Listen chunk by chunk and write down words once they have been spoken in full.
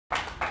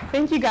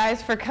Thank you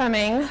guys for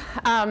coming.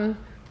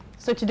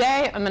 So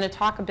today I'm going to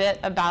talk a bit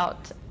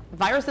about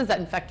viruses that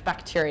infect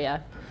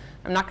bacteria.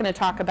 I'm not going to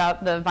talk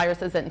about the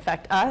viruses that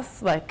infect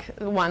us, like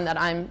the one that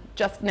I'm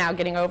just now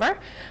getting over.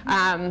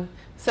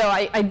 So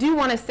I do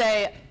want to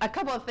say a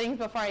couple of things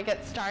before I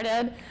get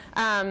started.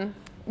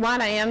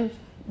 One, I am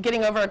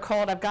getting over a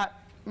cold. I've got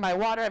my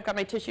water, I've got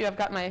my tissue, I've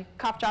got my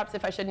cough drops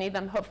if I should need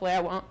them. Hopefully I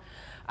won't.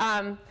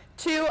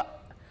 Two,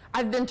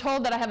 I've been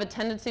told that I have a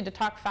tendency to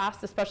talk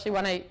fast, especially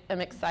when I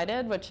am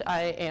excited, which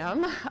I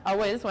am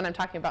always when I'm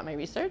talking about my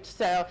research.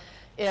 So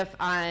if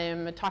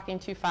I'm talking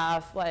too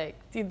fast, like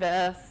do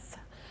this.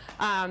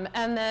 And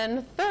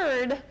then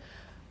third,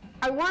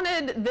 I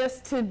wanted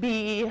this to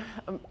be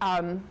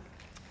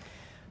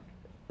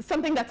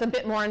something that's a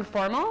bit more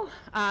informal.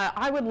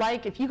 I would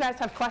like, if you guys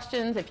have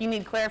questions, if you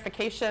need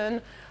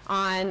clarification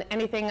on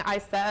anything I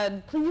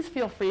said, please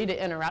feel free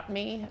to interrupt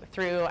me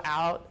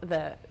throughout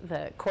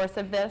the course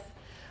of this.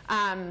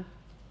 I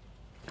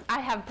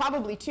have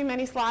probably too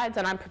many slides,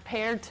 and I'm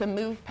prepared to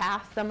move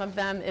past some of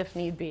them if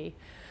need be.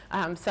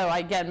 So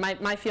again,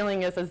 my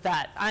feeling is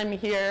that I'm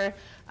here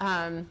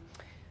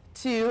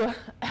to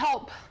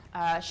help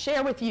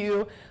share with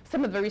you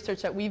some of the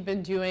research that we've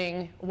been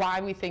doing, why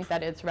we think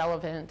that it's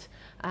relevant,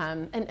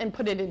 and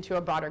put it into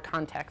a broader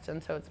context.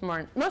 And so it's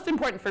most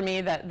important for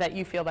me that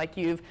you feel like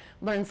you've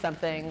learned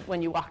something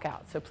when you walk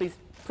out. So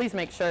please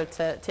make sure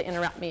to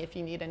interrupt me if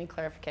you need any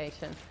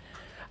clarification.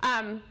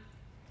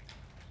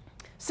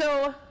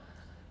 So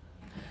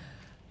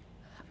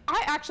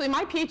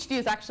my PhD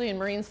is actually in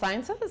marine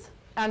sciences,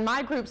 and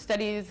my group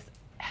studies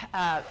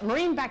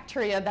marine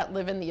bacteria that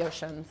live in the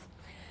oceans.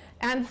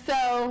 And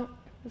so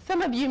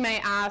some of you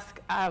may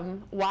ask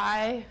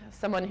why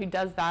someone who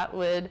does that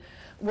would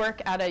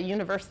work at a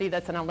university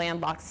that's in a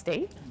landlocked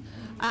state.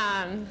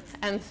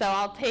 And so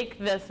I'll take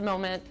this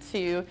moment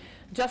to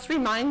just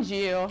remind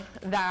you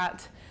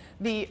that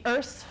the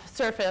Earth's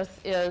surface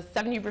is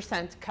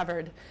 70%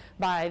 covered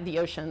by the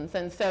oceans.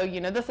 And so,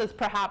 this is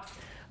perhaps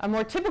a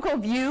more typical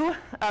view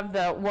of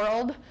the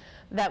world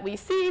that we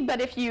see,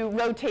 but if you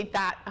rotate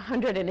that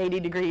 180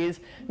 degrees,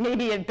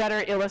 maybe it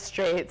better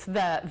illustrates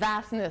the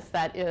vastness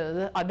that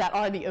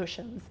are the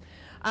oceans.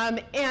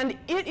 And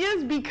it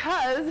is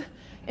because,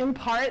 in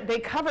part, they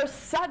cover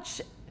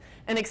such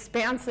an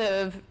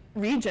expansive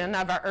region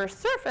of our Earth's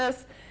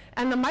surface,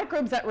 and the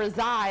microbes that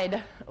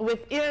reside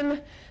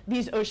within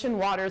these ocean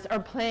waters are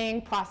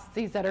playing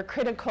processes that are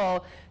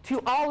critical to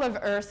all of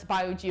Earth's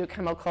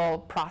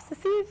biogeochemical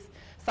processes,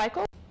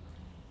 cycles.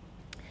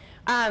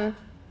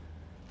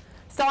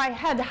 So I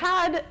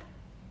had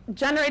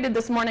generated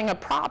this morning a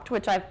prompt,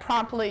 which I've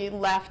promptly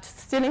left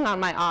sitting on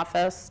my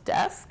office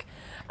desk.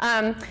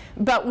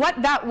 But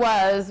what that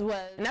was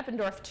an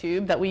Eppendorf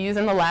tube that we use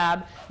in the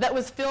lab that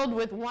was filled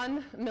with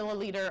 1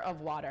 milliliter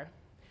of water.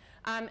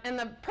 And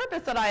the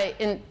purpose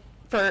that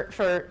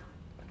for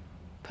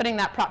putting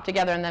that prop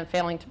together and then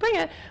failing to bring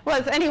it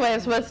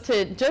was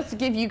to just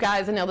give you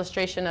guys an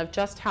illustration of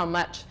just how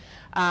much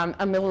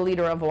a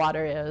milliliter of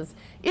water is.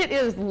 It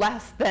is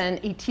less than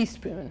a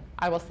teaspoon,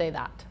 I will say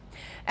that.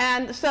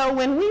 And so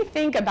when we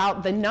think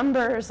about the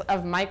numbers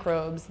of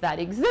microbes that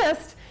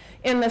exist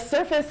in the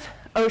surface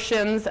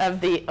oceans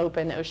of the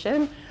open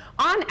ocean,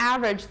 on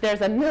average, there's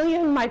 1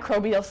 million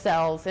microbial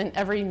cells in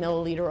every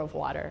milliliter of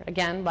water.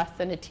 Again, less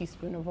than a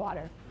teaspoon of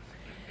water.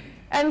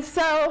 And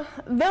so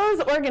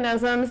those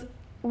organisms,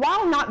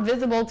 while not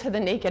visible to the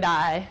naked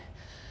eye,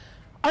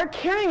 are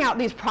carrying out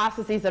these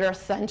processes that are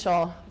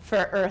essential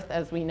for Earth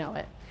as we know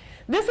it.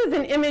 This is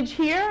an image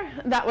here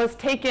that was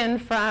taken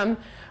from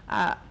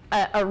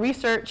a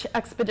research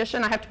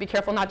expedition. I have to be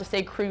careful not to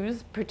say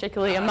cruise,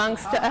 particularly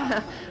amongst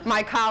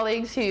my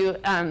colleagues who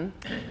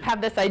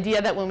have this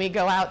idea that when we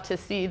go out to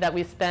sea that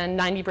we spend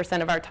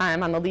 90% of our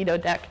time on the Lido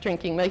deck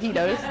drinking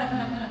mojitos.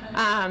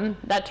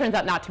 That turns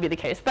out not to be the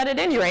case, but at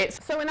any rate.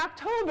 So in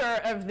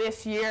October of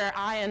this year,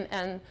 I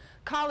and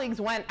colleagues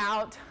went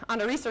out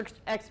on a research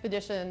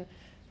expedition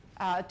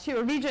to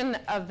a region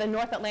of the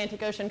North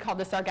Atlantic Ocean called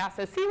the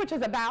Sargasso Sea, which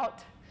is about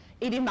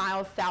 80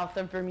 miles south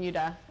of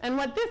Bermuda. And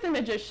what this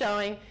image is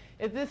showing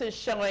is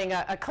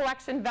a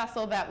collection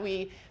vessel that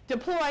we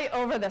deploy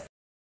over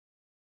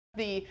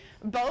the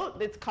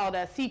boat. It's called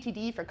a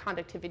CTD for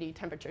conductivity,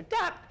 temperature,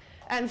 depth.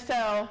 And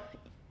so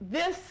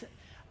this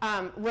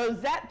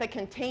rosette that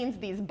contains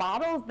these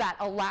bottles that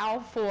allow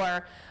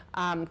for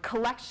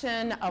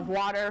collection of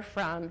water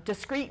from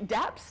discrete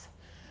depths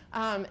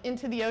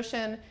into the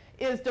ocean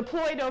is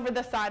deployed over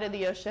the side of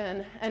the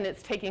ocean, and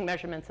it's taking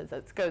measurements as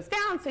it goes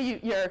down. So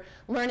you're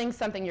learning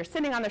something. You're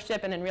sitting on the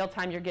ship, and in real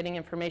time, you're getting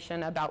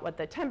information about what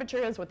the temperature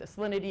is, what the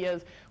salinity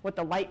is, what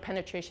the light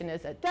penetration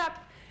is at depth.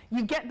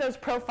 You get those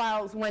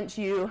profiles once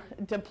you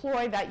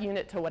deploy that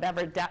unit to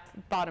whatever depth,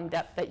 bottom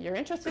depth that you're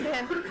interested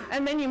in,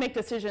 and then you make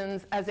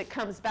decisions as it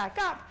comes back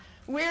up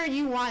where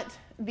you want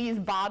these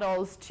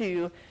bottles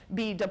to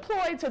be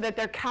deployed so that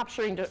they're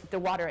capturing the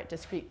water at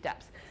discrete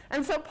depths.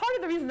 And so part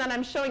of the reason that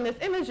I'm showing this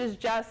image is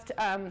just,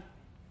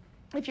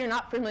 if you're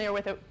not familiar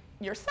with it,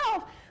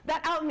 yourself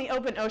that out in the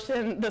open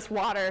ocean, this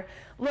water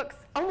looks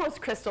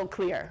almost crystal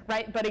clear,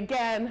 right? But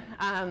again,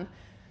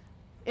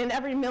 in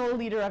every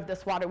milliliter of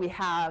this water, we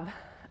have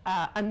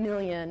 1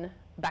 million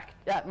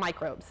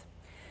microbes.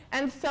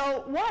 And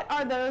so what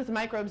are those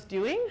microbes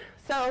doing?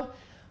 So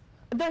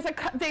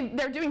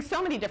they're doing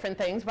so many different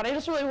things, but I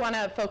just really want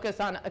to focus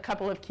on a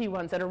couple of key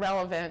ones that are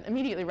relevant,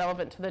 immediately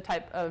relevant to the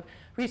type of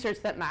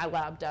research that my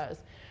lab does.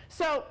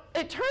 So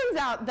it turns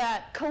out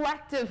that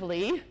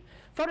collectively,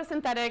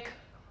 photosynthetic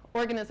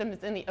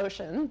organisms in the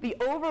ocean, the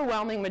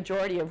overwhelming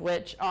majority of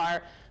which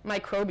are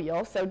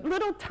microbial, so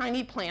little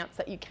tiny plants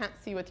that you can't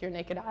see with your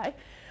naked eye,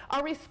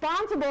 are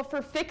responsible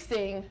for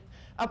fixing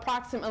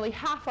approximately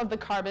half of the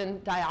carbon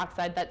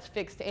dioxide that's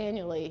fixed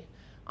annually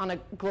on a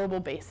global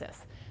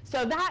basis.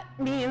 So that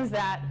means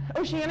that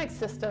oceanic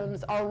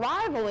systems are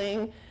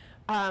rivaling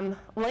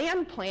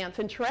land plants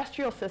and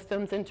terrestrial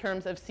systems in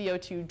terms of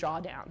CO2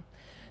 drawdown.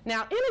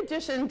 Now, in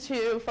addition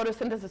to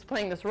photosynthesis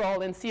playing this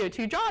role in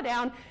CO2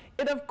 drawdown,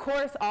 it of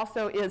course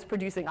also is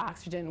producing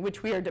oxygen,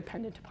 which we are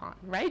dependent upon,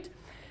 right?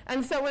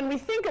 And so when we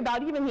think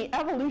about even the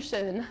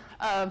evolution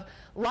of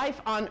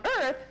life on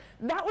Earth,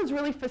 that was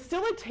really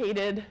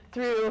facilitated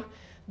through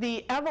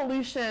the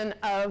evolution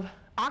of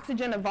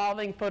oxygen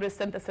evolving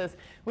photosynthesis,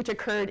 which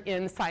occurred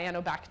in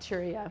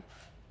cyanobacteria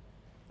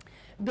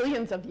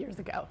billions of years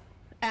ago.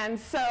 And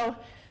so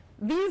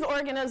these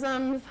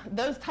organisms,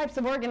 those types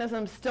of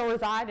organisms still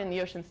reside in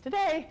the oceans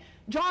today,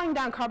 drawing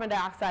down carbon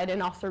dioxide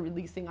and also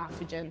releasing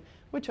oxygen,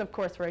 which of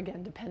course we're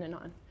again dependent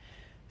on.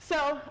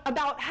 So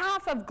about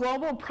half of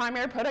global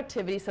primary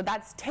productivity, so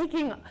that's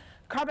taking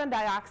carbon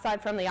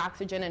dioxide from the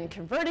oxygen and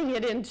converting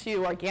it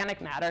into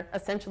organic matter,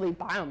 essentially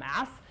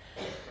biomass,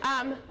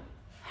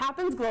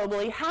 happens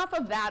globally. Half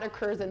of that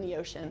occurs in the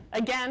ocean.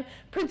 Again,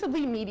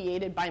 principally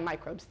mediated by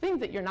microbes, things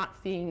that you're not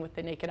seeing with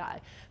the naked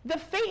eye. The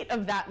fate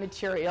of that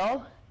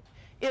material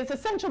is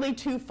essentially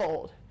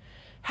twofold.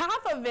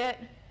 Half of it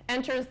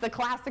enters the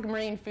classic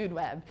marine food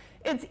web.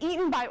 It's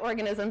eaten by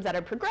organisms that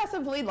are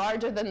progressively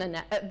larger than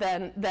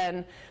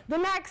the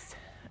next,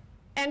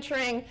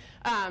 entering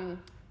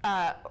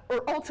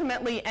or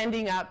ultimately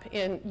ending up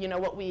in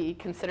what we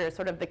consider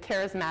sort of the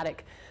charismatic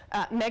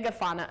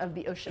megafauna of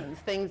the oceans,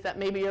 things that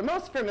maybe you're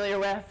most familiar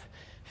with,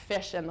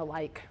 fish and the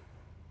like.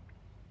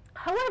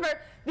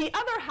 However, the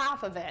other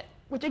half of it,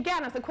 which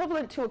again is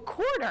equivalent to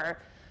 1/4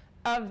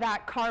 of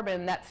that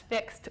carbon that's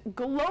fixed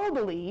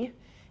globally,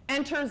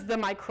 enters the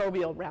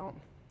microbial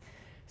realm.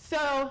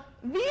 So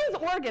these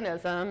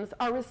organisms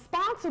are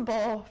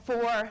responsible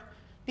for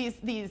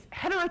these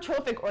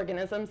heterotrophic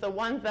organisms, the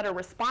ones that are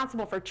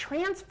responsible for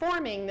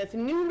transforming this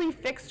newly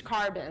fixed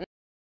carbon,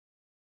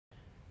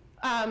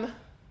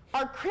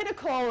 are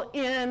critical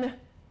in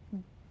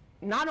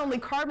not only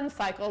carbon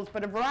cycles,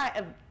 but a variety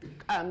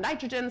of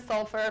nitrogen,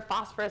 sulfur,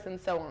 phosphorus, and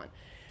so on.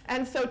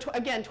 And so,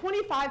 again,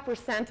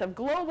 25% of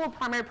global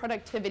primary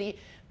productivity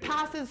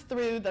passes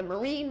through the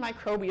marine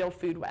microbial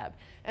food web.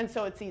 And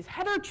so it's these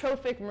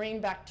heterotrophic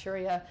marine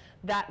bacteria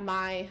that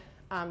my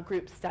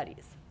group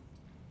studies.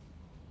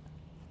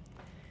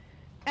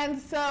 And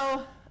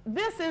so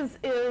this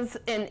is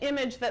an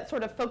image that's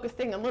sort of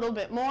focusing a little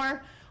bit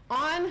more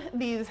on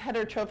these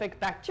heterotrophic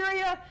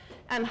bacteria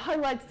and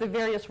highlights the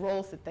various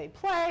roles that they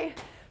play.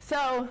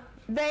 So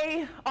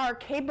they are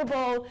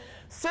capable,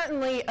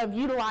 certainly, of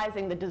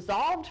utilizing the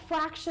dissolved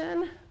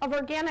fraction of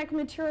organic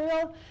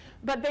material,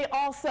 but they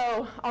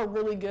also are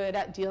really good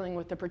at dealing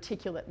with the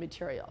particulate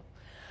material.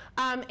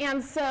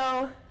 And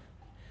so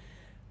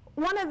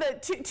one of the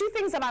two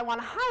things that I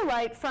want to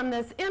highlight from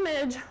this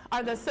image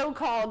are the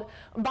so-called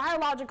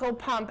biological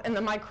pump and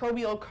the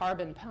microbial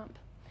carbon pump.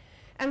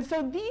 And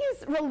so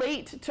these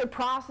relate to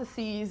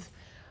processes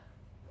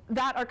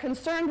that are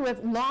concerned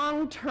with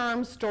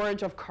long-term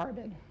storage of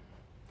carbon.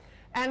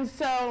 And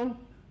so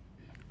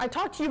I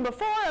talked to you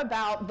before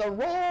about the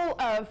role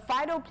of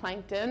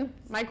phytoplankton,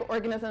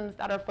 microorganisms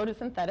that are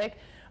photosynthetic,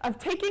 of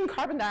taking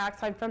carbon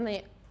dioxide from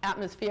the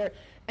atmosphere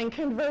and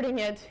converting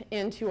it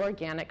into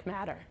organic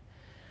matter.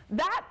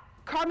 That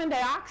carbon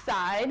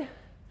dioxide,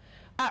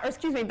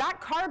 that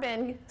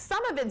carbon,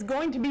 some of it's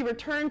going to be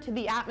returned to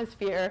the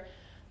atmosphere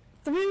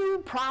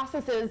through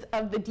processes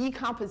of the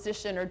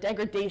decomposition or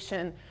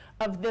degradation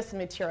of this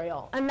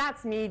material. And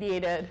that's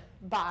mediated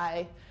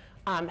by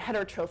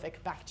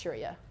heterotrophic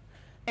bacteria.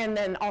 And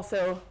then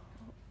also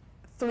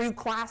through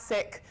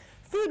classic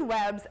food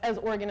webs, as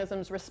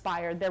organisms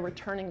respire, they're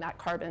returning that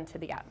carbon to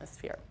the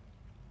atmosphere.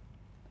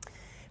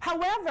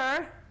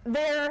 However,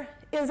 there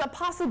is a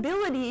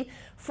possibility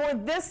for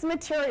this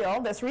material,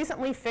 this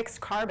recently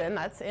fixed carbon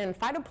that's in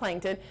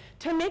phytoplankton,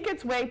 to make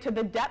its way to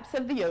the depths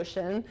of the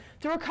ocean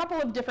through a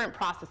couple of different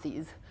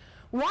processes.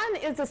 One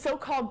is a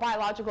so-called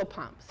biological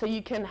pump. So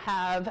you can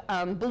have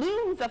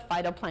blooms of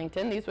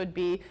phytoplankton. These would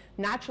be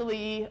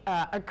naturally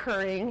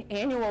occurring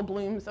annual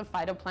blooms of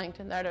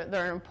phytoplankton that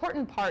are an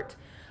important part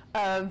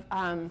of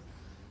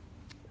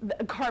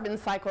the carbon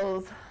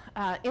cycles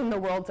in the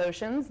world's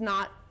oceans,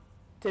 not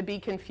to be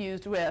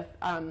confused with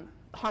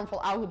harmful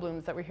algal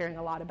blooms that we're hearing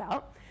a lot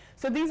about.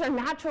 So these are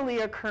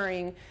naturally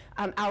occurring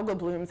algal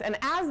blooms. And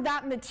as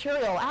that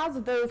material,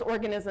 as those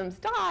organisms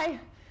die,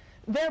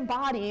 their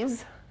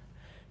bodies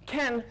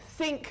can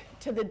sink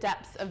to the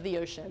depths of the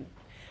ocean.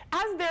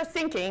 As they're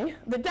sinking,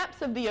 the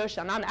depths of the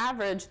ocean, on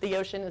average, the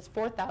ocean is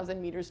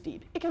 4,000 meters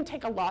deep. It can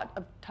take a lot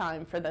of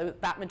time for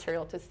that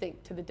material to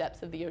sink to the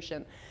depths of the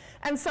ocean.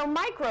 And so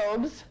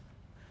microbes,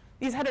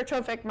 these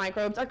heterotrophic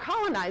microbes, are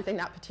colonizing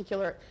that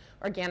particular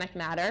organic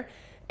matter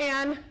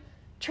and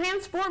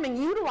transforming,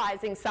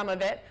 utilizing some of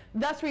it,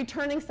 thus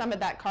returning some of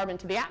that carbon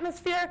to the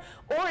atmosphere,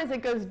 or as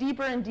it goes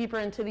deeper and deeper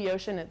into the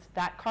ocean,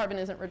 that carbon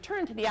isn't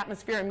returned to the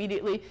atmosphere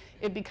immediately,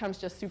 it becomes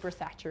just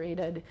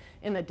supersaturated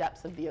in the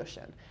depths of the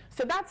ocean.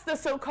 So that's the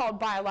so-called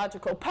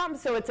biological pump.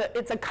 So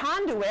it's a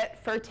conduit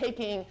for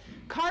taking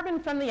carbon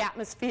from the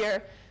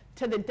atmosphere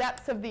to the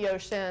depths of the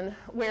ocean,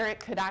 where it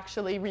could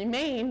actually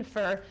remain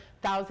for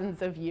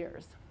thousands of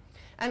years.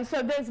 And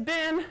so there's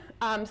been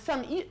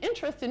some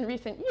interest in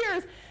recent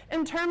years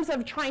in terms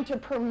of trying to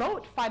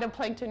promote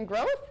phytoplankton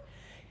growth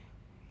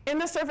in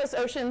the surface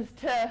oceans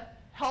to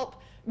help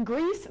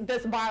grease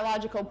this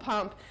biological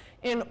pump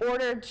in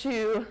order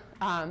to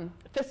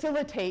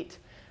facilitate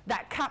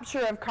that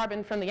capture of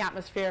carbon from the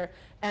atmosphere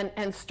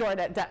and store it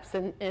at depths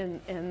in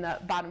the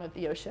bottom of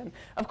the ocean.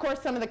 Of course,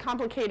 some of the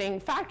complicating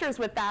factors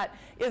with that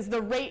is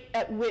the rate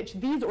at which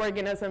these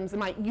organisms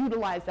might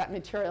utilize that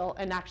material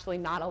and actually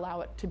not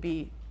allow it to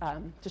be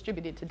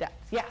distributed to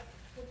depths. Yeah?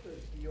 What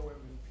does DOM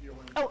and POM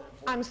stand Oh,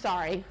 for? I'm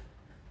sorry.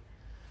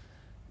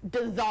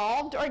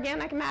 Dissolved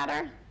organic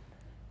matter,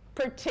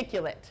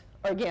 particulate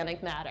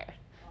organic matter.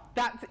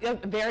 That's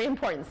very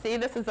important. See,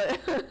 this is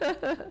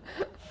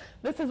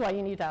this is why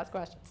you need to ask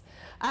questions.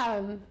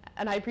 And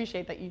I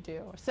appreciate that you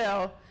do.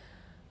 So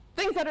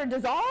things that are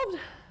dissolved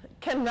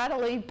can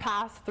readily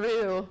pass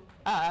through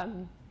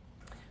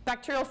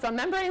bacterial cell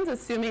membranes,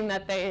 assuming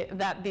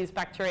that these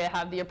bacteria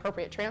have the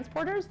appropriate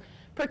transporters.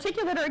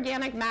 Particulate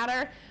organic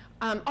matter,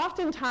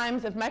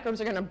 oftentimes if microbes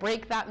are going to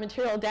break that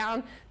material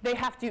down, they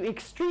have to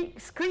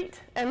excrete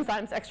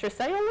enzymes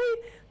extracellularly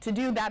to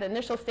do that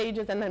initial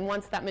stages, and then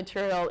once that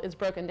material is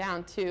broken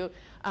down to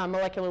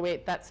molecular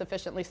weight that's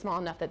sufficiently small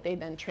enough that they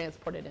then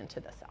transport it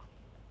into the cell.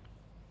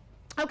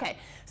 Okay,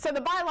 so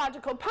the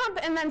biological pump,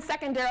 and then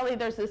secondarily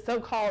there's this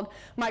so-called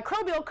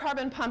microbial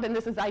carbon pump, and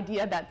this is an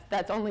idea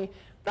that's only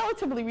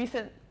relatively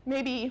recent,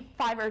 maybe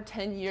 5 or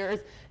 10 years,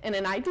 and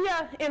an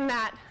idea in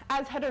that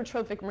as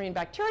heterotrophic marine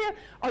bacteria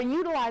are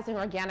utilizing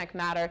organic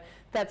matter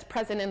that's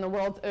present in the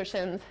world's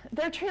oceans,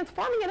 they're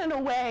transforming it in a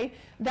way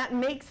that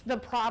makes the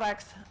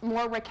products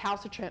more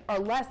recalcitrant or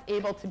less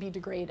able to be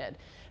degraded.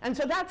 And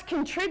so that's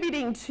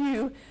contributing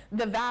to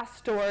the vast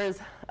stores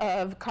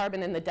of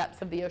carbon in the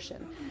depths of the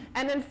ocean.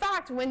 And in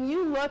fact, when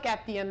you look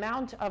at the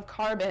amount of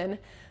carbon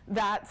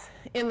that's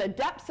in the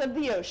depths of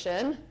the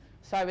ocean,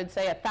 so I would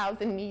say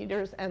 1,000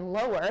 meters and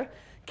lower,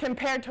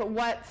 compared to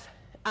what's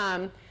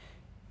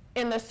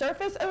in the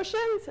surface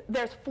oceans,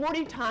 there's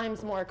 40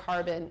 times more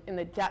carbon in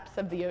the depths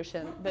of the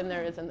ocean than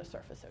there is in the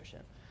surface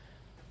ocean.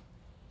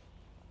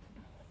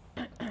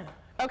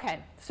 Okay,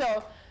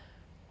 so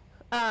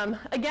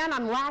again,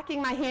 I'm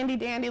lacking my handy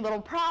dandy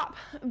little prop,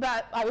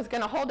 but I was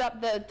going to hold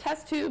up the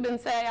test tube and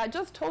say, I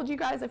just told you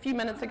guys a few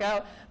minutes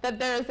ago that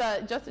there's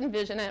just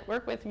envision it,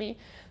 work with me,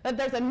 that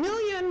there's 1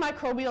 million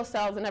microbial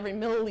cells in every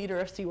milliliter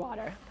of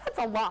seawater. That's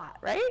a lot,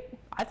 right?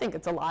 I think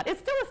it's a lot. It's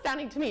still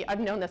astounding to me.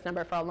 I've known this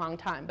number for a long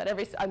time, but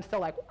I'm still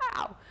like,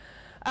 wow.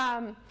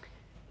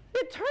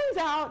 It turns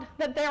out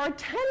that there are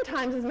 10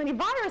 times as many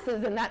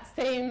viruses in that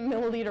same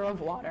milliliter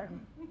of water.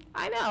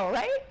 I know,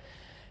 right?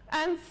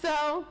 And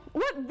so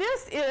what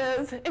this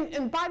is,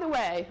 and by the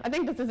way, I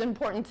think this is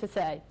important to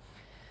say,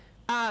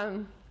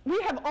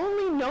 we have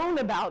only known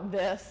about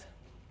this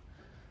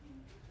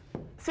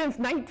since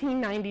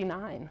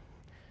 1999,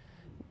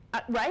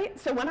 right?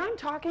 So when I'm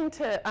talking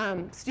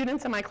to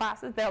students in my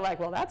classes, they're like,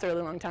 well, that's a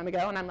really long time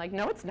ago. And I'm like,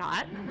 no, it's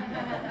not.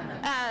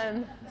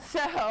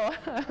 So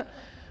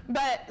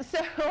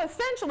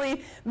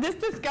essentially, this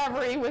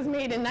discovery was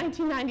made in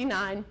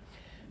 1999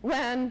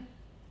 when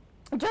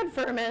Judd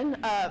Furman,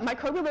 a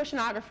microbial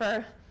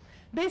oceanographer,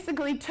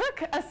 basically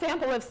took a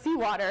sample of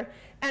seawater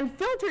and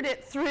filtered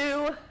it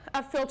through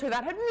a filter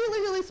that had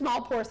really, really small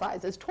pore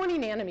sizes, 20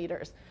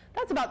 nanometers.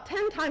 That's about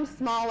 10 times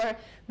smaller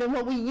than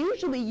what we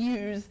usually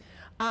use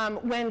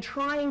when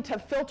trying to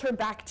filter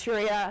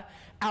bacteria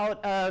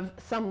out of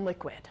some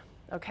liquid,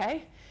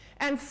 okay?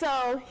 And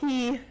so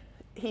he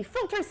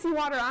filters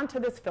seawater onto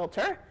this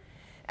filter,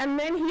 and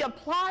then he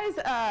applies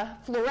a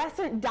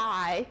fluorescent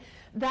dye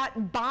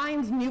that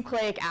binds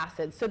nucleic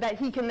acids so that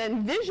he can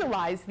then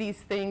visualize these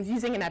things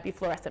using an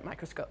epifluorescent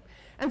microscope.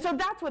 And so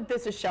that's what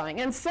this is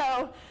showing. And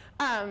so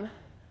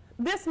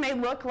this may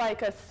look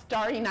like a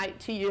starry night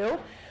to you.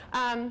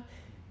 And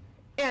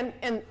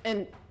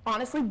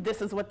honestly, this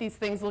is what these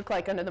things look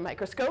like under the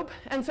microscope.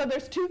 And so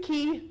there's two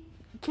key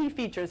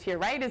features here,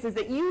 right? Is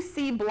that you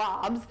see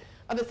blobs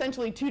of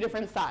essentially 2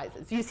 different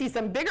sizes. You see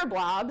some bigger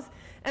blobs,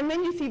 and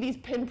then you see these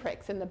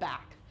pinpricks in the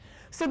back.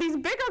 So these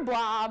bigger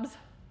blobs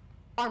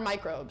are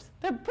microbes.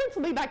 They're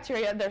principally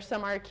bacteria. There's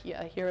some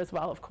archaea here as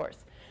well, of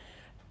course.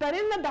 But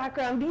in the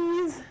background,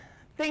 these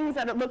things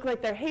that look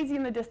like they're hazy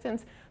in the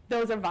distance,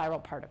 those are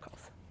viral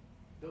particles.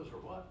 Those are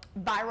what?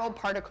 Viral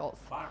particles.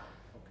 Viral,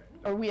 okay.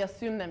 Or we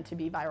assume them to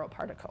be viral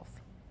particles.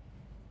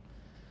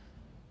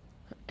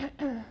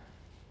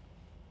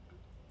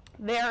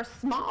 They're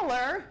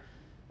smaller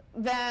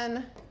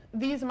than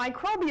these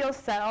microbial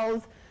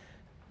cells,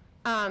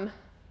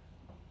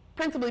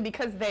 principally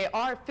because they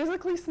are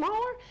physically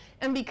smaller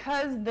and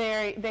because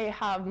they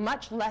have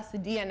much less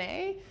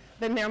DNA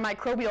than their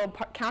microbial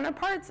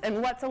counterparts,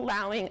 and what's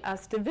allowing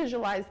us to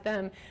visualize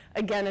them,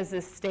 again, is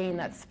this stain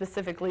that's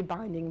specifically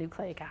binding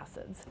nucleic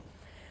acids.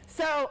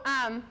 So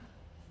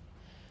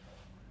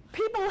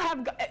people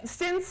have,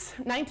 since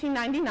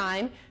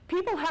 1999,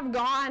 people have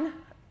gone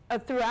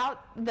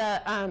throughout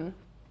the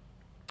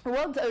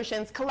world's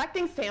oceans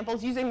collecting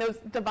samples using those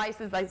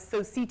devices, like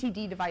those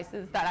CTD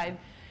devices that I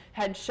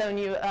had shown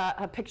you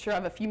a picture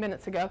of a few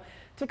minutes ago,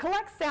 to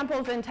collect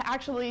samples and to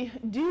actually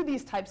do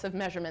these types of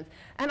measurements.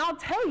 And I'll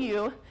tell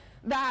you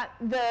that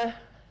the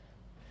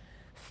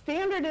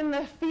standard in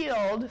the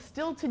field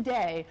still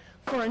today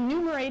for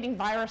enumerating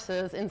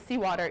viruses in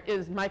seawater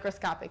is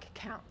microscopic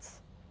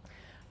counts.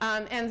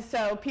 And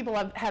so people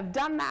have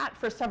done that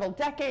for several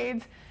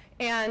decades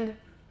and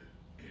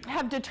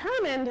have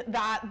determined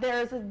that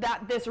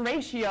this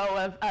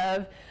ratio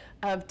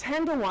of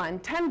 10 to 1,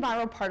 10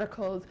 viral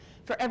particles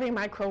for every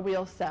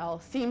microbial cell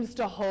seems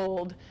to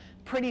hold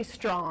pretty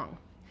strong.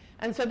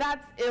 And so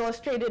that's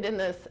illustrated in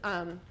this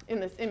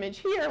image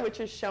here, which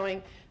is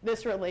showing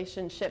this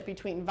relationship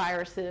between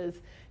viruses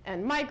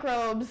and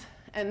microbes.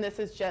 And this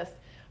is just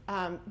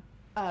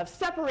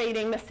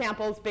separating the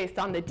samples based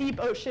on the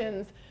deep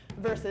oceans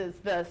versus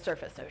the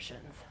surface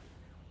oceans.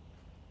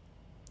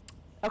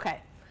 Okay.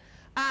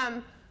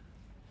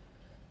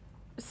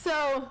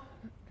 So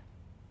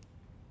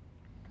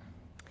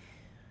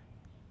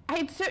I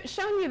had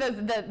shown you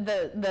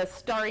the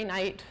Starry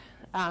Night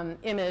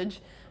image,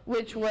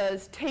 which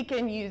was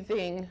taken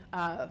using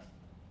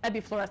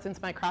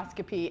epifluorescence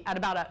microscopy at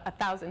about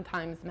 1,000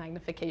 times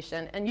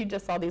magnification, and you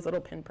just saw these little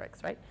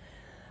pinpricks, right?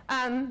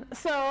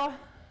 So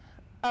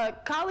a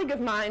colleague of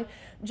mine,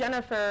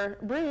 Jennifer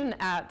Brune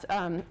at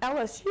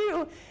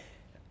LSU,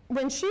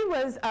 when she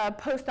was a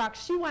postdoc,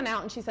 she went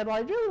out and she said, well,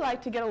 I'd really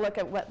like to get a look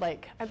at what,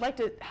 I'd like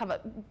to have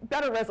a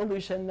better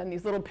resolution than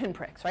these little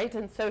pinpricks, right?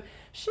 And so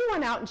she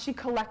went out and she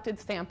collected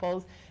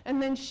samples, and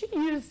then she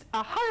used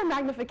a higher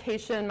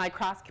magnification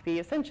microscopy,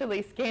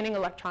 essentially scanning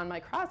electron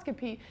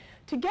microscopy,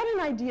 to get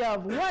an idea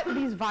of what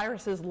these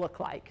viruses look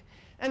like.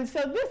 And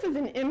so this is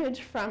an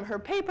image from her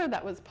paper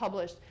that was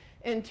published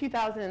in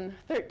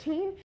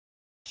 2013,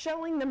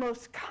 showing the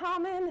most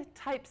common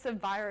types of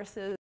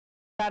viruses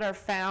that are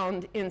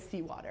found in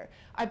seawater.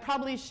 I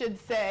probably should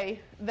say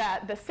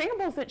that the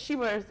samples that she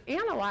was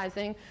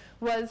analyzing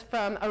was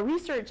from a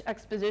research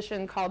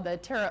expedition called the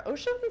Terra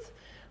Oceans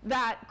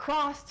that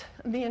crossed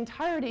the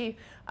entirety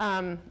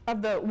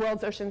of the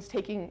world's oceans,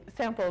 taking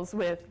samples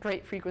with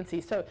great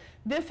frequency. So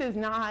this is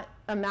not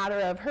a matter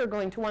of her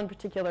going to one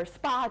particular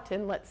spot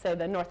in, let's say,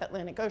 the North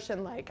Atlantic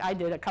Ocean like I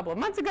did a couple of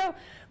months ago,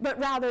 but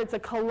rather it's a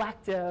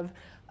collective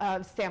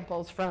of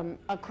samples from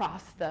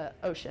across the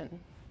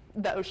oceans.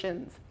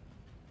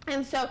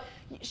 And so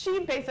she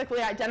basically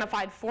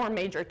identified 4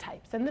 major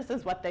types, and this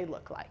is what they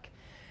look like.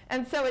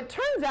 And so it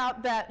turns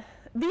out that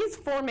these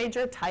 4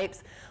 major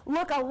types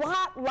look a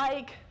lot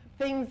like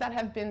things that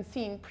have been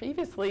seen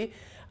previously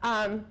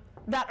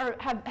that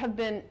have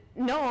been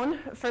known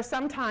for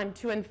some time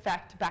to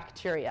infect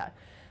bacteria.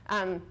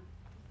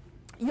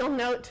 You'll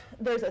note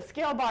there's a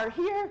scale bar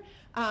here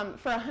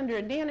for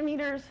 100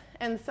 nanometers,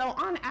 and so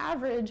on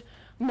average,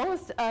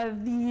 most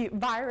of the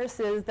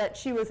viruses that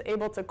she was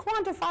able to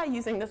quantify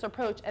using this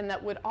approach and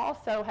that would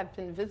also have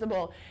been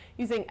visible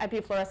using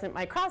epifluorescent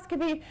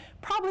microscopy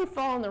probably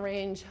fall in the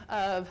range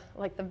of,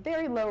 like the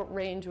very low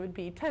range would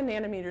be 10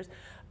 nanometers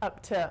up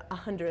to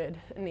 100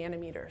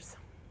 nanometers.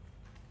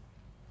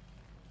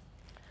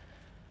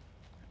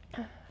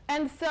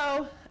 And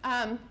so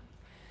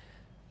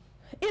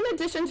in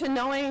addition to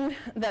knowing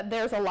that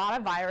there's a lot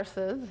of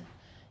viruses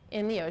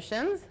in the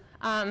oceans,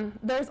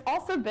 there's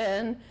also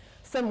been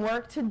some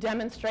work to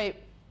demonstrate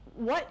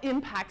what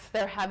impacts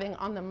they're having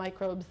on the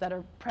microbes that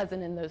are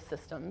present in those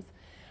systems.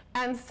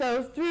 And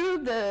so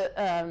through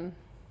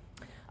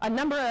a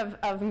number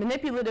of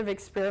manipulative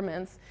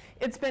experiments,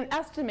 it's been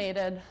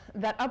estimated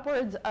that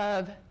upwards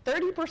of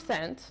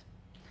 30%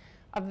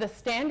 of the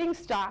standing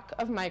stock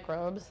of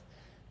microbes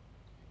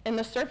in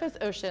the surface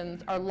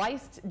oceans are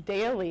lysed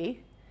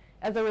daily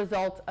as a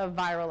result of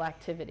viral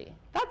activity.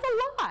 That's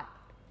a lot,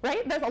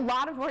 right? There's a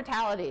lot of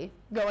mortality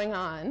going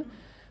on.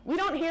 We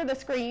don't hear the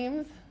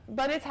screams,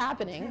 but it's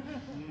happening.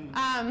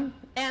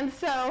 And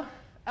so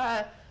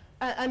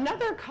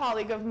another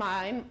colleague of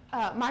mine,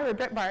 Myra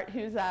Brittbart,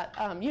 who's at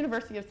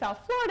University of South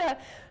Florida,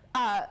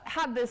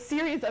 had this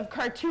series of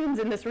cartoons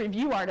in this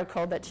review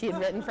article that she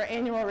had written for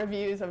annual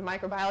reviews of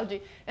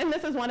microbiology. And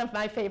this is one of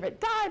my favorite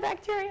dye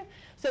bacteria.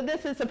 So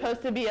this is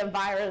supposed to be a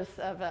virus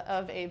of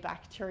a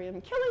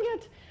bacterium killing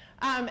it.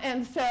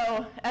 And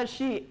so, as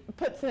she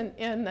puts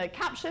in the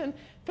caption,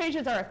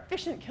 phages are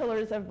efficient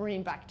killers of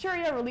marine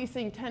bacteria,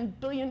 releasing 10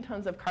 billion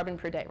tons of carbon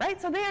per day,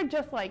 right? So they are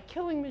just like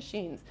killing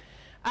machines.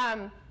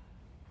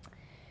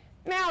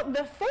 Now,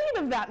 the fate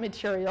of that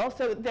material,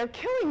 so they're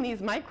killing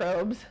these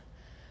microbes,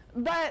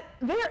 but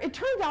it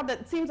turns out that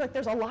it seems like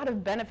there's a lot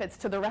of benefits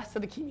to the rest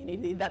of the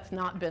community that's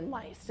not been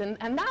lysed.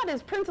 And that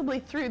is principally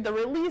through the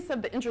release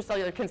of the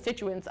intracellular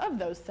constituents of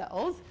those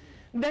cells,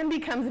 then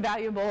becomes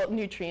valuable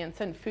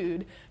nutrients and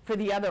food for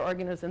the other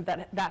organisms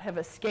that have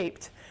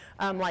escaped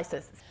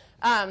lysis.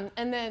 And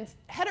then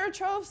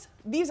heterotrophs,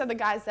 these are the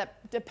guys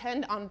that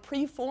depend on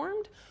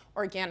preformed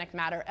organic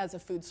matter as a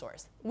food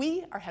source.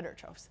 We are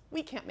heterotrophs.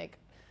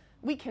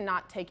 We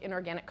cannot take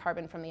inorganic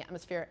carbon from the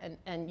atmosphere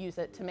and use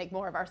it to make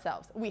more of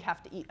ourselves. We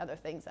have to eat other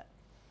things.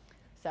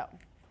 So,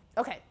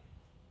 okay.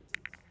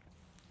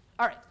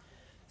 All right.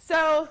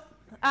 So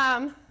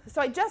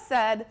I just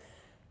said,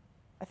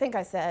 I think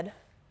I said,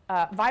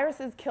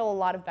 viruses kill a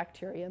lot of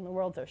bacteria in the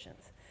world's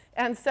oceans.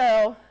 And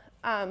so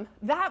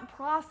that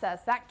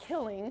process, that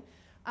killing,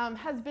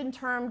 has been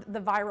termed the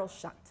viral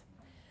shunt.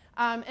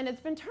 And it's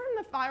been termed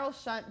the viral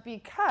shunt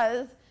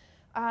because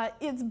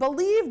it's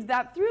believed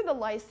that through the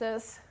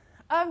lysis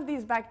of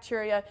these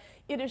bacteria,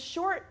 it is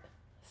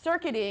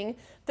short-circuiting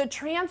the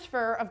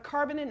transfer of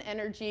carbon and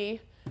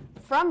energy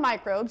from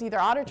microbes, either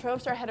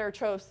autotrophs or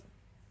heterotrophs,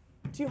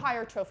 to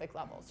higher trophic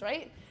levels,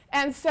 right?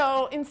 And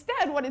so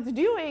instead, what it's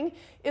doing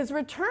is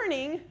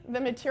returning the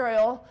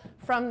material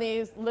from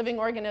these living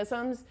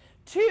organisms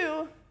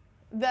to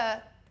the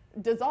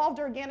dissolved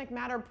organic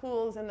matter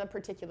pools and the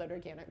particulate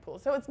organic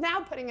pools. So it's now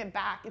putting it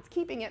back. It's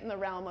keeping it in the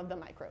realm of the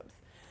microbes.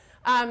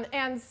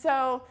 And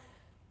so,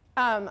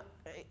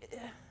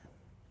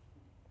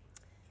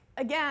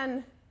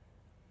 again,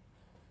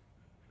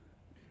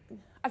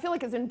 I feel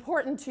like it's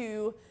important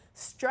to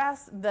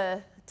stress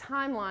the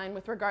timeline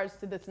with regards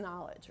to this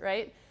knowledge,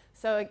 right?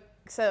 So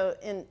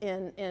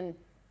in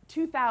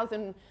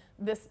 2000,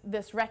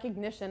 this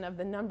recognition of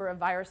the number of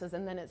viruses,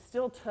 and then it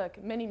still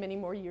took many, many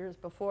more years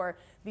before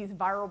these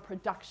viral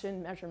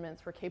production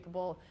measurements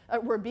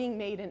were being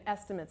made, and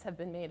estimates have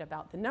been made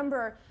about the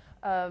number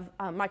of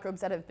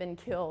microbes that have been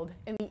killed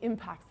and the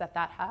impacts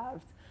that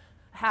has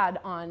had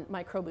on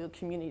microbial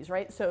communities,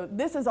 right? So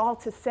this is all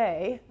to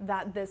say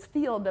that this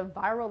field of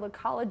viral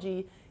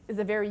ecology is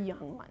a very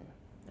young one,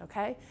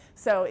 okay?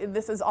 So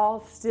this is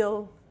all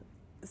still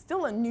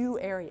a new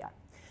area.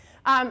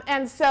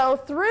 And so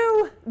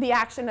through the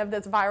action of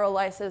this viral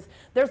lysis,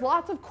 there's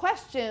lots of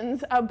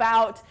questions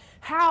about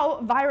how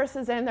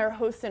viruses and their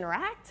hosts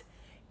interact,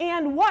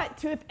 and what,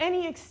 to if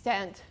any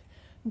extent,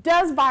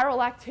 does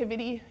viral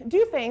activity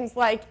do things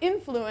like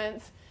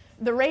influence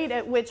the rate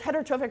at which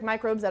heterotrophic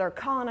microbes that are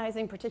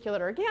colonizing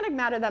particulate organic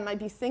matter that might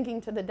be sinking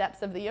to the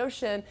depths of the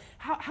ocean,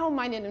 how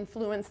might it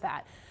influence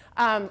that?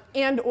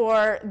 And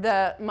or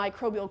the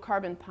microbial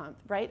carbon pump,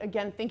 right?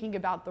 Again, thinking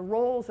about the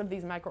roles of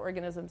these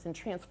microorganisms in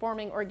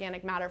transforming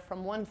organic matter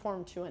from one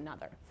form to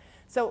another.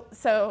 So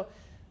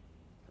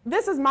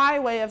this is my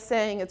way of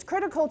saying it's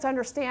critical to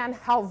understand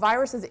how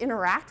viruses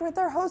interact with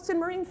their hosts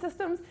in marine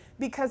systems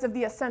because of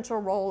the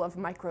essential role of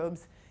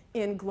microbes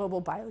in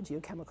global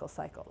biogeochemical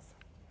cycles.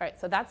 All right,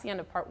 so that's the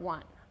end of part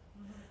one.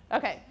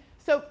 Okay,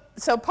 so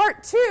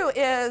part two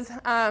is,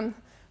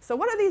 so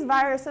what are these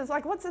viruses?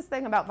 Like, what's this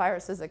thing about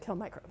viruses that kill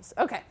microbes?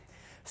 Okay,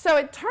 so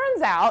it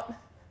turns out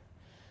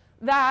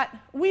that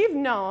we've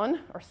known,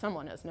 or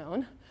someone has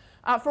known,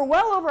 for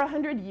well over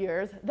 100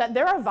 years that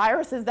there are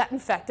viruses that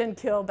infect and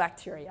kill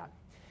bacteria.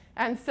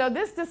 And so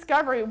this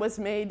discovery was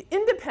made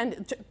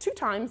two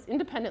times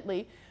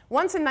independently,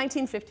 once in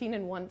 1915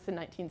 and once in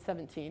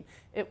 1917.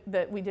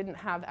 That we didn't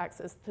have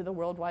access to the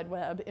World Wide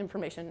Web.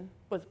 Information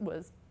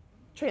was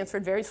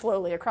transferred very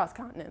slowly across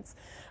continents.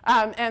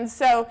 And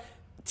so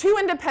two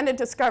independent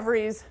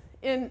discoveries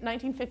in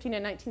 1915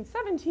 and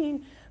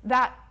 1917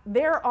 that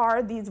there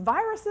are these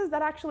viruses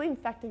that actually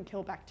infect and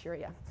kill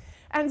bacteria.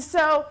 And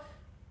so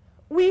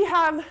we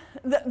have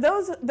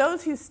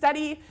those who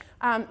study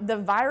the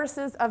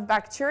viruses of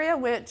bacteria,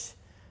 which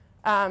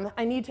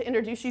I need to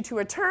introduce you to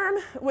a term,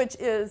 which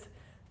is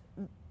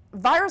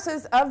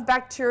viruses of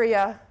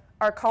bacteria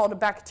are called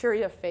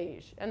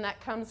bacteriophage. And that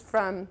comes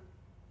from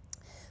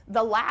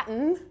the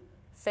Latin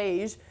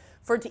phage,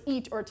 for to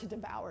eat or to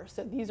devour.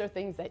 So these are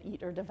things that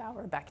eat or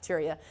devour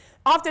bacteria.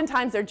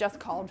 Oftentimes they're just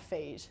called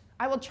phage.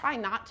 I will try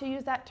not to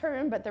use that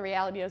term, but the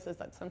reality is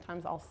that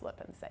sometimes I'll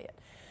slip and say it.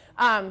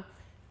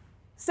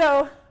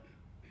 So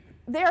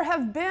there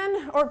have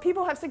been, or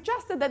people have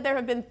suggested that there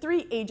have been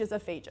 3 ages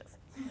of phages.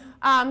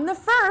 The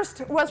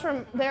first was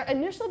from their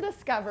initial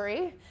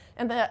discovery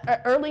in the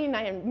early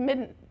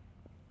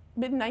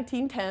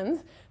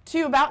mid-1910s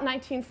to about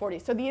 1940.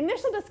 So the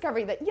initial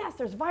discovery that, yes,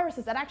 there's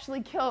viruses that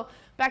actually kill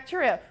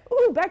bacteria.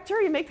 Ooh,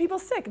 bacteria make people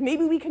sick.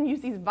 Maybe we can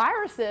use these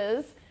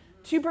viruses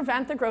to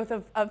prevent the growth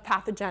of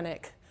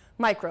pathogenic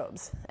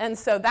microbes. And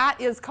so that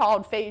is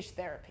called phage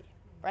therapy,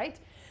 right?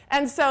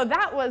 And so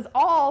that was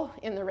all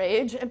in the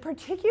rage, and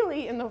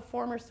particularly in the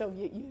former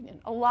Soviet Union.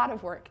 A lot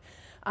of work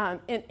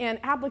and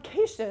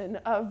application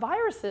of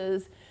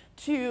viruses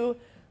to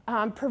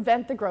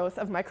prevent the growth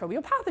of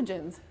microbial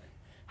pathogens.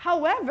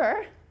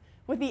 However,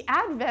 with the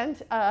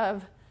advent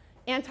of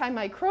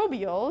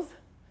antimicrobials,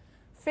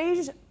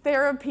 phage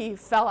therapy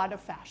fell out of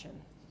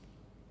fashion.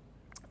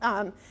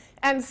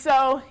 And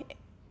so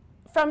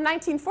from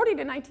 1940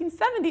 to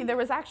 1970, there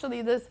was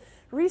actually this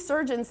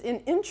resurgence in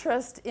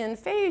interest in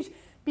phage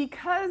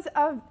because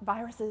of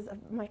viruses, of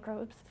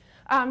microbes,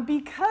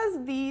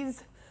 because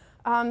these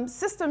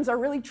systems are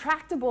really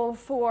tractable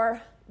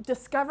for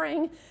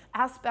discovering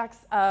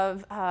aspects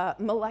of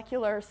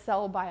molecular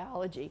cell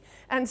biology.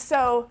 And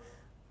so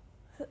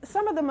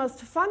some of the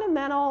most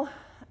fundamental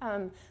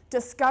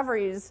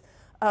discoveries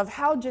of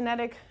how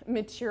genetic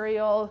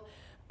material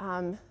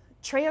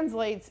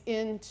translates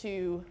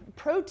into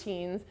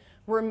proteins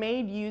were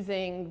made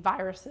using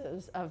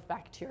viruses of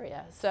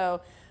bacteria.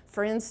 So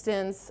for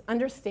instance,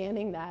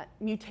 understanding that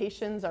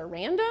mutations are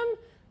random,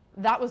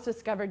 that was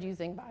discovered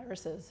using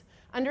viruses.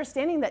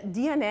 Understanding that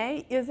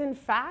DNA is in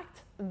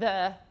fact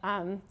the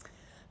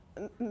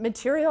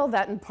material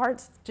that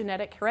imparts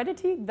genetic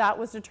heredity, that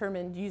was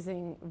determined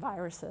using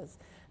viruses.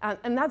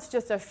 And that's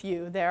just a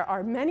few. There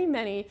are many,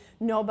 many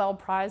Nobel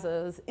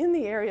Prizes in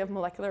the area of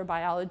molecular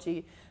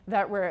biology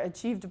that were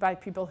achieved by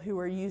people who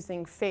were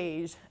using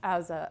phage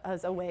as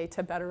a way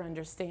to better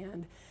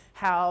understand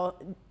how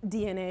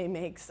DNA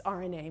makes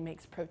RNA,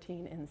 makes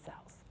protein in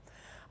cells.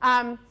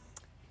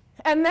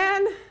 And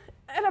then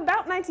at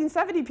about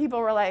 1970, people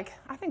were like,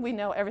 I think we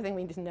know everything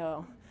we need to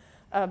know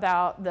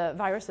about the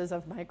viruses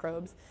of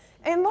microbes.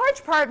 In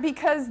large part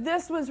because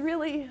this was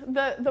really,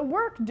 the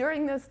work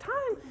during this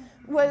time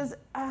was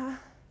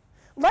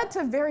led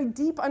to very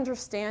deep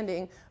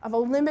understanding of a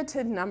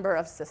limited number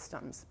of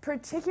systems,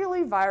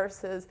 particularly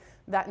viruses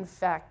that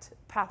infect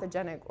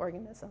pathogenic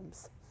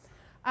organisms.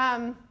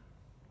 And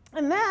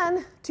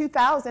then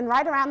 2000,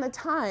 right around the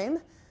time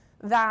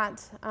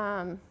that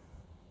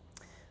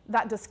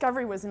that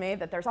discovery was made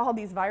that there's all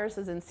these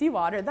viruses in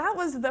seawater, that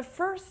was the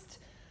first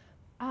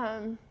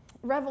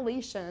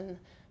revelation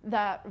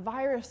that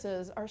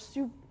viruses are,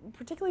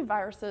 particularly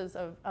viruses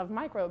of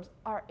microbes,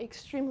 are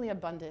extremely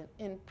abundant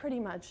in pretty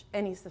much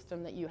any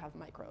system that you have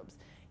microbes.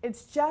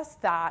 It's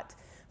just that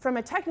from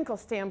a technical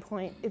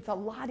standpoint, it's a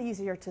lot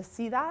easier to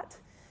see that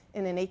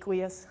in an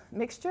aqueous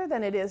mixture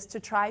than it is to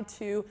try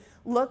to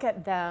look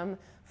at them,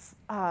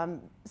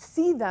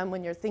 see them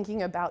when you're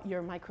thinking about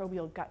your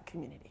microbial gut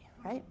community,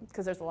 right?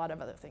 Because there's a lot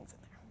of other things in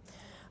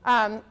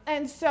there.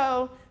 And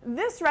so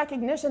this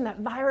recognition that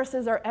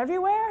viruses are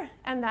everywhere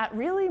and that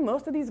really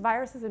most of these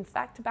viruses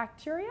infect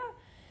bacteria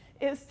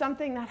is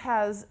something that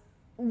has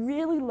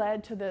really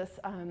led to this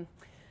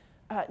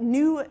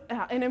new,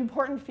 an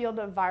important field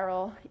of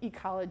viral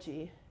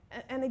ecology.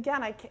 And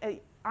again,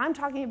 I'm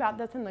talking about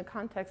this in the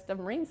context of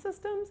marine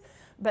systems,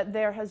 but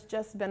there has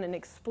just been an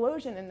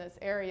explosion in this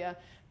area,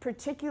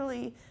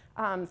 particularly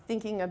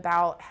thinking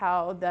about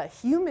how the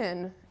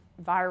human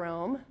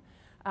virome,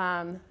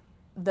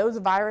 those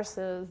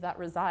viruses that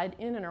reside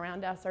in and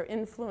around us are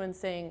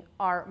influencing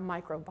our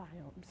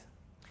microbiomes.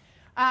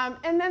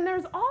 And then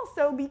there's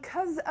also,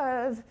 because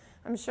of,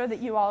 I'm sure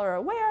that you all are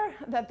aware,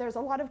 that there's a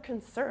lot of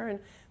concern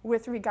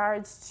with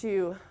regards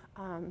to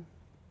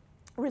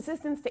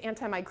resistance to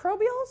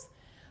antimicrobials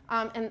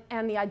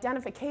and the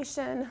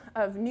identification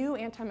of new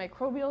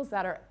antimicrobials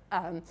that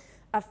are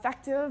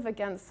effective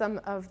against some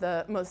of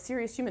the most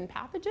serious human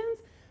pathogens.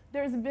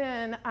 There's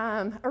been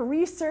a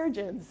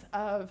resurgence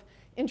of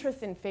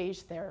interest in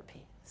phage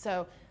therapy.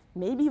 So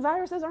maybe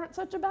viruses aren't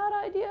such a bad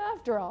idea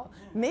after all.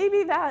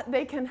 Maybe that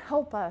they can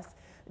help us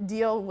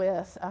deal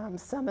with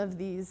some of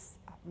these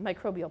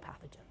microbial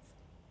pathogens.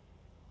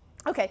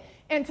 Okay,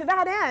 and to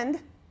that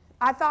end,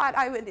 I thought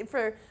I would,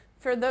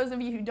 for those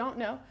of you who don't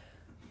know,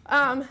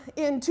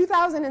 in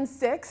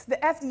 2006, the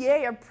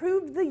FDA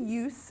approved the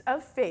use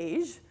of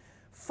phage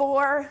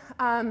for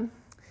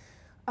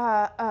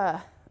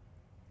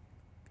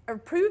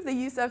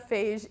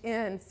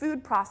in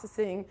food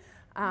processing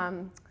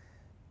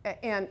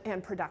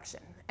and production.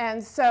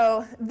 And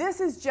so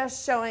this is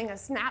just showing a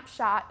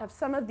snapshot of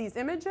some of these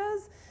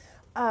images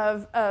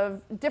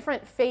of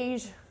different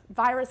phage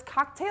virus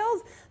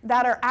cocktails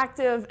that are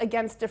active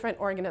against different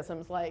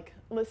organisms like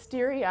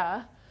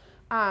Listeria,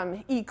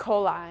 E.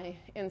 coli,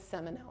 and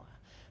Salmonella.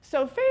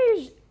 So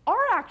phage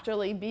are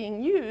actually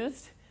being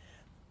used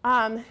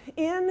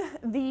in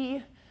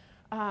the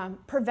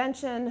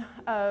prevention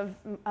of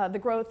the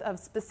growth of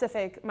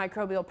specific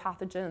microbial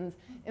pathogens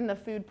in the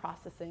food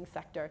processing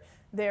sector.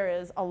 There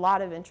is a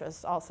lot of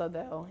interest also,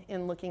 though,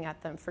 in looking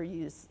at them for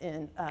use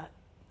in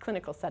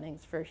clinical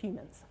settings for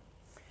humans.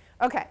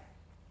 Okay,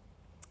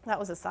 that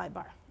was a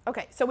sidebar.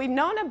 Okay, so we've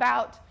known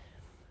about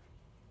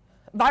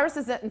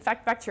viruses that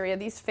infect bacteria,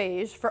 these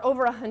phage, for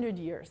over 100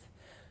 years.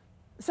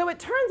 So it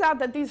turns out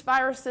that these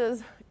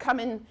viruses come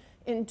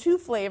in two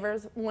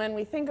flavors when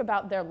we think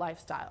about their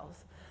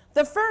lifestyles.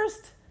 The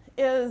first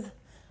is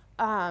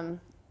an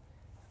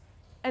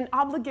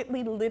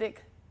obligately lytic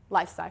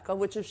life cycle,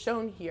 which is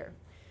shown here.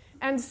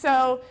 And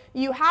so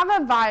you have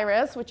a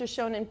virus, which is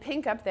shown in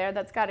pink up there,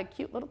 that's got a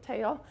cute little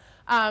tail.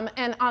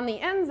 And on the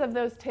ends of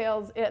those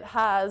tails, it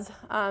has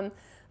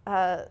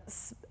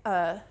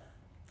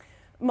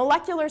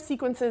molecular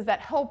sequences that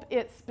help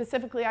it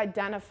specifically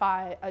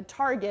identify a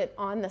target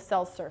on the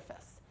cell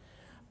surface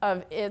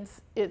of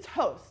its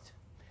host.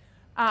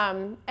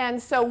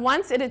 And so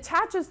once it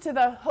attaches to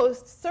the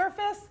host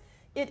surface,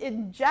 it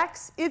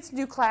injects its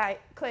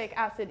nucleic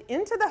acid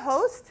into the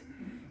host,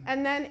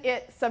 and then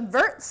it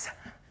subverts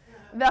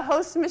the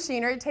host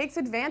machinery, takes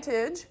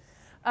advantage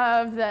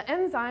of the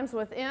enzymes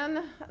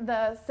within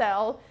the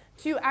cell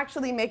to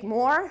actually make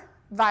more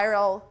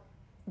viral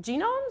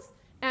genomes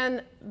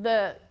and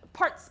the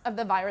parts of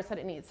the virus that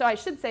it needs. So I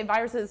should say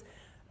viruses,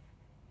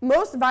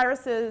 most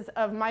viruses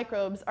of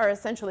microbes are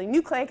essentially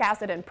nucleic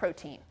acid and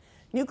protein.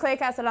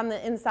 Nucleic acid on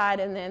the inside,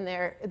 and then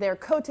they're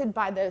coated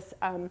by this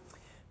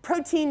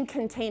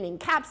protein-containing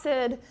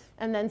capsid,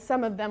 and then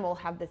some of them will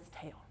have this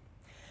tail.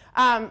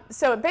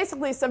 So it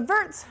basically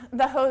subverts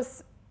the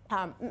host's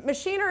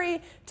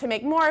machinery to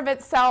make more of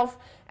itself,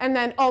 and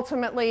then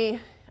ultimately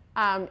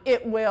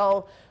it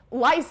will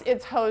lyse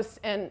its host,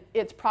 and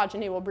its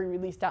progeny will be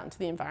released out into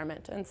the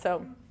environment. And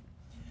so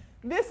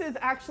this is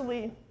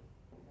actually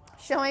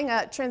showing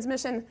a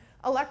transmission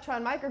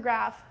electron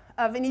micrograph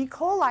of an E.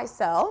 coli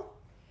cell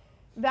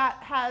that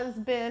has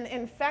been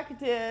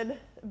infected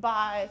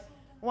by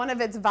one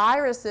of its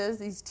viruses,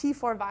 these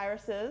T4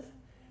 viruses.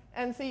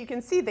 And so you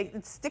can see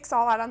it sticks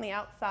all out on the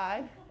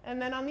outside.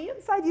 And then on the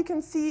inside, you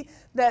can see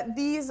that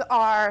these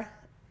are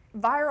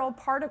viral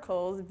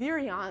particles,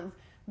 virions,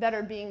 that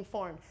are being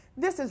formed.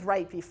 This is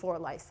right before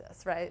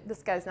lysis, right?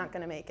 This guy's not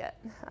going to make it.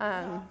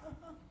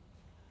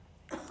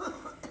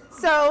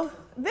 So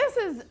this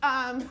is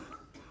a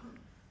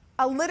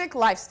lytic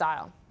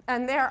lifestyle.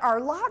 And there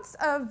are lots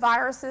of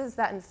viruses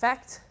that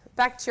infect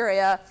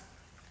bacteria.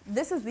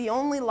 This is the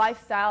only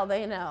lifestyle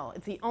they know.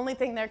 It's the only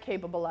thing they're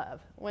capable of.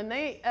 When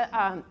they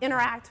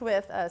interact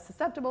with a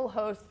susceptible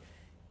host,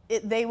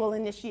 they will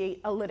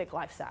initiate a lytic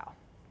lifestyle.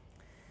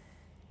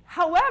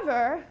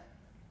 However,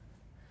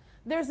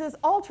 there's this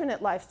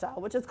alternate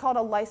lifestyle, which is called a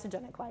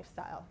lysogenic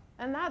lifestyle.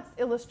 And that's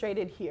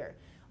illustrated here.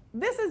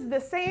 This is the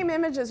same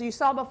image as you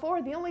saw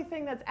before. The only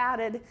thing that's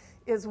added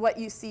is what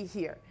you see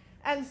here.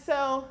 And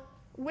so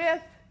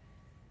with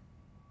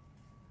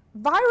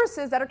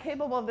viruses that are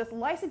capable of this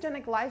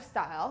lysogenic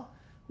lifestyle,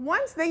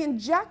 once they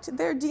inject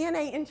their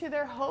DNA into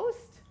their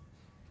host,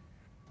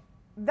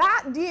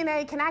 that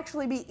DNA can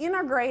actually be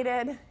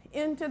integrated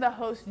into the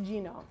host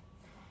genome.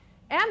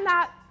 And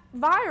that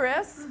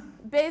virus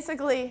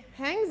basically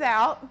hangs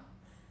out,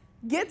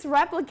 gets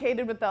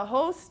replicated with the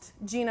host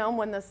genome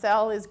when the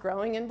cell is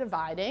growing and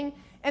dividing,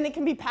 and it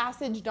can be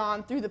passaged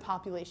on through the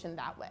population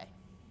that way.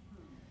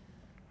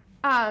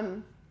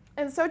 And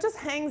so it just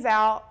hangs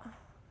out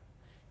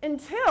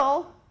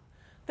until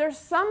there's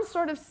some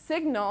sort of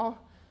signal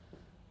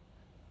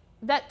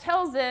that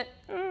tells it,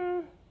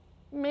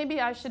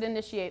 maybe I should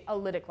initiate a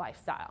lytic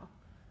lifestyle.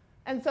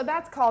 And so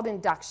that's called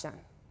induction.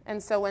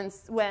 And so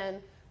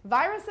when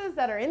viruses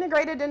that are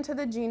integrated into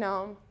the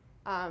genome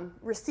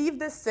receive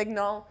this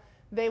signal,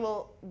 they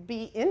will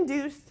be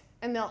induced,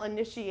 and they'll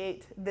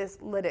initiate this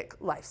lytic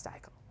life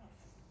cycle.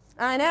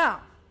 I know.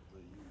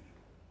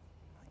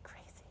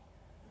 Crazy.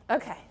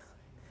 OK.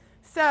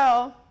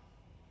 So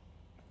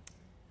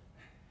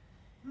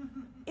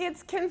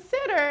it's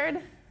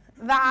considered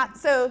that,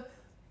 so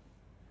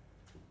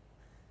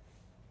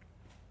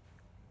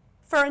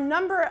for a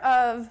number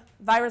of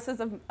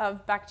viruses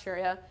of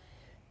bacteria,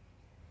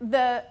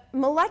 the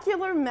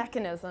molecular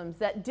mechanisms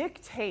that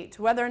dictate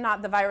whether or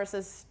not the virus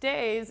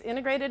stays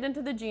integrated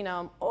into the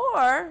genome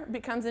or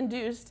becomes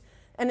induced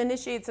and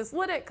initiates this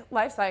lytic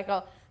life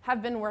cycle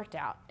have been worked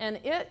out. And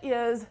it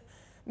is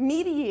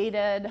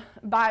mediated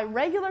by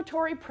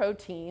regulatory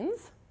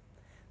proteins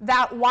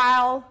that,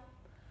 while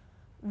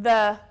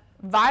the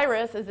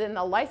virus is in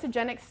the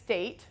lysogenic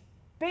state,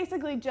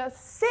 basically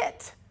just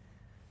sit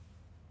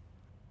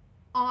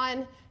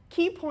on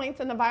key points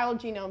in the viral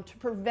genome to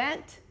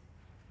prevent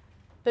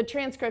the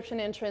transcription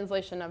and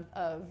translation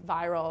of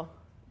viral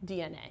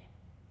DNA.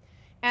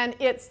 And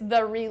it's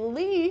the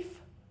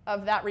relief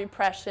of that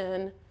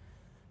repression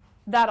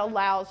that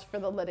allows for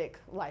the lytic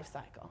life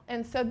cycle.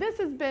 And so this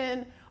has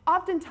been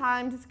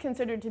oftentimes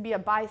considered to be a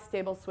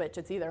bistable switch.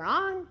 It's either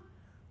on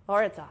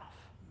or it's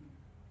off.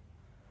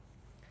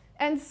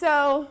 And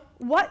so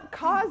what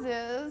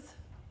causes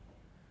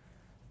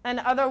an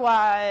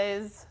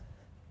otherwise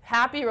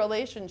happy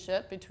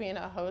relationship between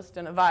a host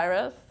and a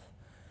virus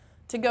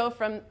to go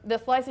from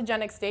this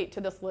lysogenic state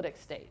to this lytic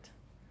state?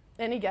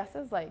 Any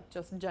guesses, like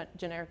just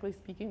generically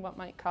speaking, what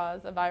might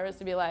cause a virus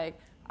to be like,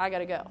 I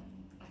gotta go?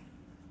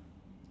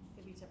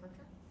 Maybe temperature?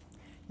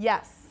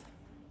 Yes,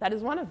 that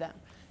is one of them.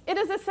 It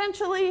is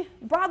essentially,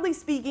 broadly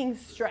speaking,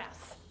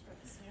 stress.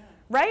 Yeah.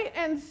 Right?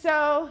 And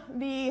so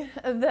the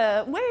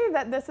way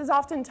that this is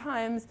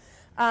oftentimes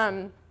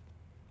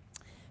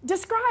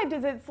described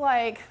is it's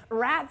like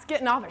rats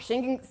getting off a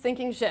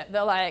sinking ship.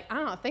 They're like, I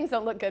don't know, things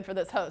don't look good for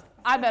this host.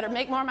 I better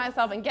make more of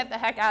myself and get the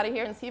heck out of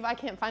here and see if I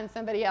can't find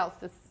somebody else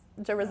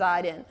to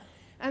reside in.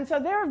 And so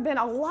there have been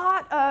a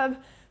lot of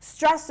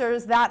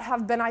stressors that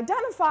have been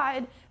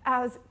identified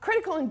as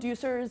critical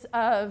inducers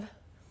of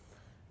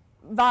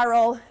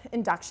viral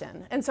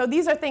induction. And so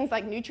these are things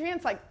like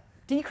nutrients, like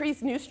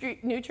decreased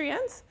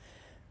nutrients,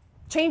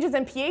 changes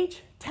in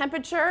pH,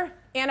 temperature,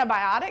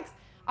 antibiotics.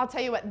 I'll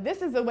tell you what,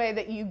 this is the way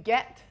that you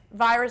get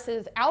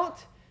viruses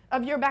out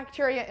of your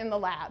bacteria in the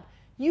lab.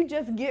 You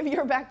just give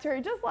your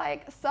bacteria just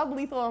like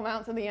sublethal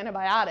amounts of the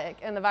antibiotic,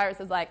 and the virus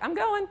is like, I'm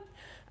going.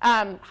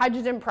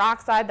 Hydrogen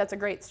peroxide, that's a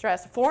great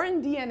stress.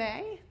 Foreign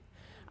DNA,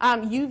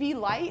 UV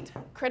light,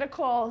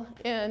 critical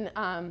in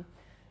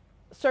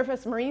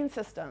surface marine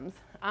systems,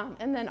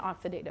 and then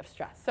oxidative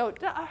stress. So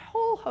a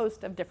whole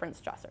host of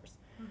different stressors.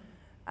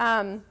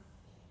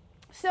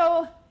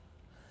 So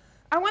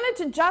I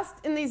wanted to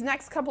just, in these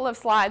next couple of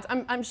slides,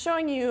 I'm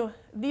showing you,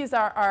 these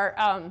are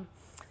our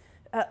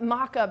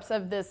mock-ups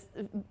of this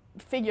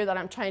figure that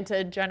I'm trying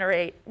to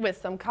generate with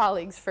some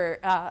colleagues for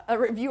a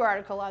review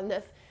article on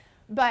this.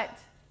 But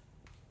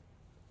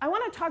I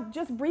want to talk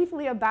just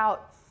briefly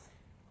about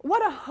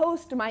what a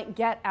host might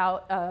get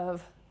out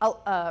of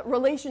a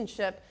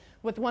relationship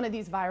with one of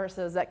these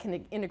viruses that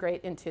can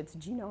integrate into its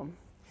genome.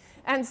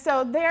 And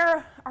so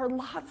there are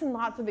lots and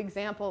lots of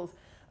examples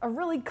of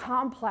really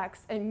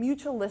complex and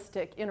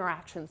mutualistic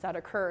interactions that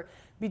occur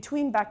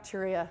between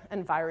bacteria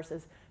and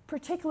viruses,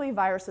 particularly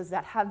viruses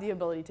that have the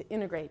ability to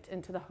integrate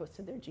into the host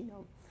of their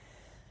genome,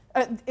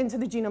 into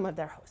the genome of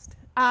their host.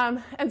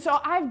 And so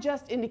I've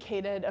just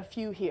indicated a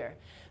few here.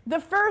 The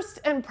first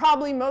and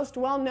probably most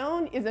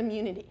well-known is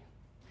immunity.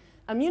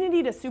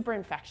 Immunity to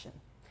superinfection.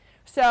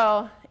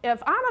 So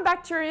if I'm a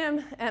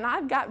bacterium and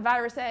I've got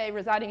virus A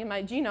residing in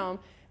my genome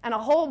and a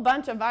whole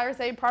bunch of virus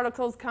A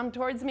particles come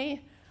towards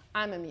me,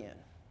 I'm immune.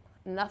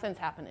 Nothing's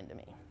happening to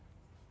me.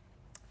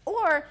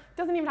 Or it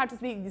doesn't even have to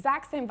be the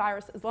exact same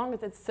virus as long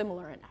as it's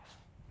similar enough.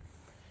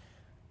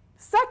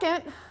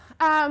 Second,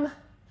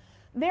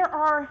 there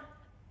are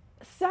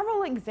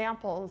several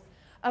examples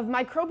of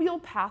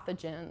microbial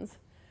pathogens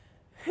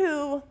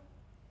who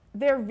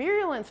their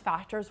virulence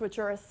factors, which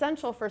are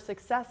essential for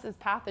success as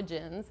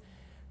pathogens,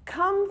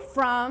 come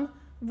from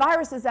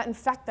viruses that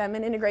infect them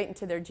and integrate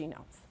into their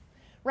genomes,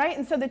 right?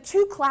 And so the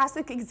two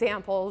classic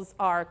examples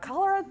are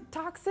cholera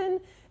toxin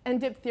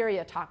and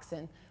diphtheria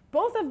toxin.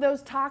 Both of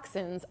those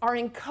toxins are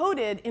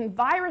encoded in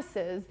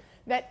viruses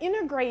that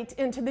integrate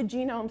into the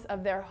genomes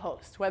of their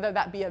host, whether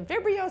that be a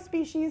Vibrio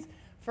species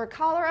for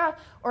cholera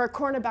or a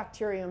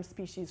Corynebacterium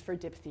species for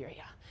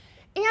diphtheria.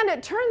 And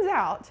it turns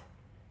out,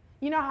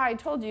 you know how I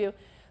told you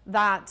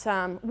that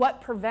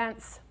what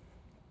prevents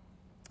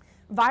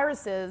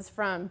viruses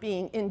from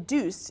being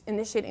induced,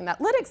 initiating that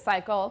lytic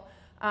cycle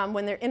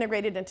when they're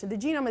integrated into the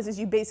genome is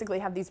you basically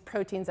have these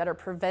proteins that are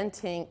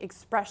preventing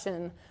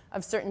expression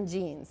of certain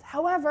genes.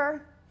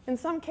 However, in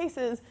some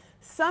cases,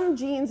 some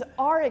genes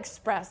are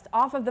expressed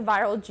off of the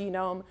viral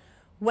genome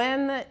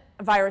when the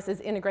virus is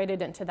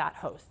integrated into that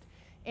host.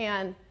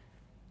 And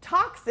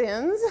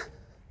toxins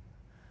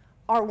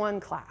are one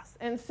class.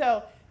 And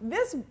so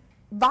this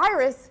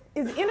virus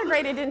is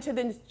integrated into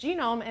the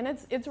genome, and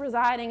it's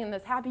residing in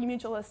this happy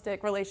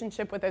mutualistic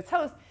relationship with its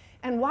host.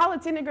 And while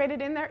it's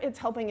integrated in there, it's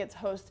helping its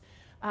host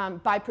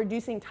by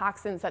producing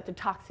toxins that the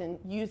toxin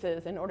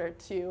uses in order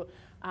to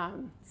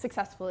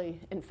successfully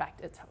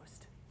infect its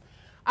host.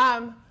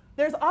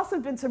 There's also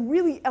been some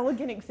really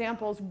elegant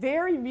examples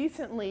very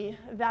recently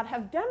that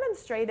have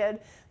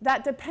demonstrated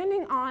that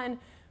depending on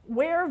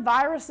where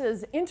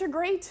viruses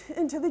integrate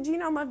into the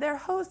genome of their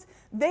host,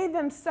 they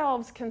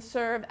themselves can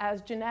serve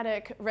as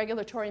genetic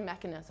regulatory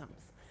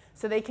mechanisms.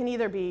 So they can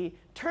either be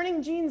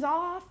turning genes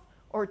off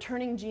or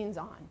turning genes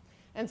on.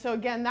 And so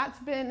again, that's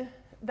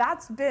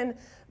been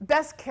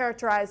best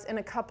characterized in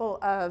a couple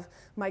of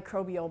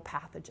microbial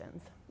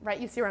pathogens. Right?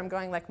 You see where I'm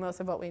going, like most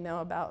of what we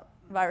know about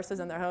viruses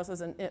and their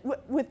hosts, and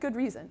with good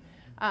reason,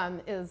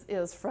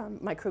 is from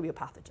microbial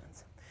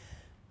pathogens.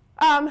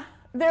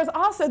 There's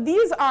also,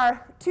 these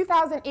are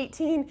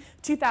 2018,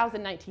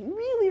 2019,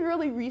 really,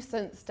 really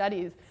recent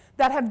studies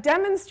that have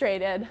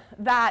demonstrated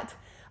that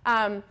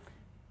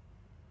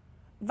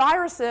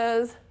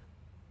viruses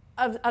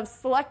of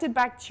selected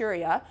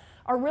bacteria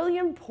are really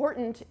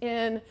important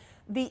in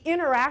the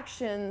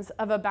interactions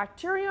of a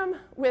bacterium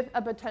with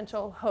a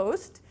potential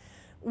host.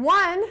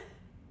 One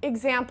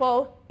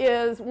example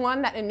is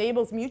one that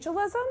enables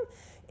mutualism,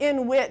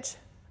 in which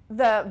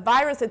the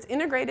virus that's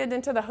integrated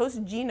into the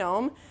host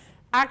genome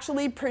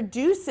actually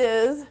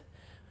produces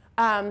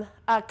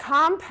a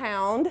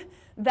compound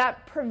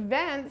that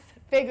prevents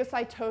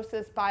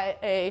phagocytosis by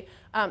a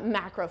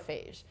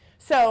macrophage.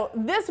 So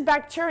this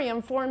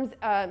bacterium forms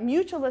a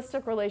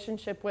mutualistic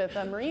relationship with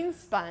a marine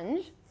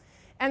sponge.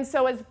 And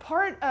so as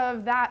part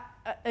of that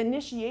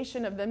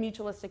initiation of the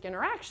mutualistic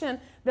interaction,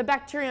 the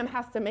bacterium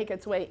has to make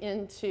its way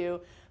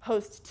into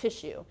host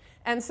tissue.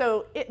 And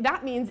so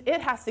that means it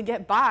has to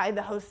get by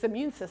the host's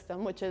immune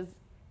system, which is,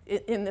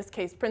 in this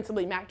case,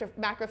 principally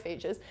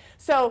macrophages.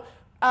 So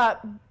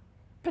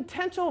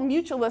potential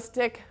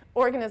mutualistic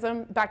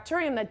organism,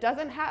 bacterium that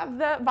doesn't have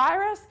the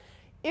virus,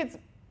 it's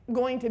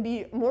going to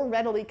be more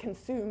readily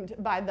consumed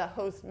by the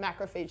host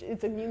macrophage,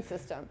 its immune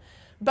system.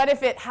 But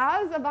if it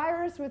has a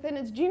virus within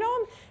its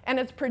genome and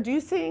it's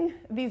producing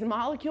these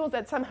molecules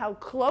that somehow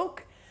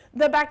cloak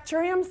the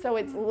bacterium, so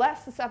it's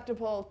less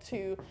susceptible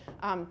to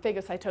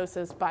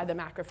phagocytosis by the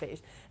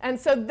macrophage. And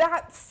so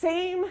that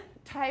same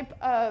type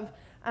of,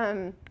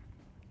 a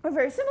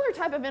very similar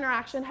type of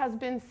interaction has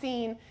been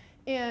seen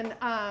in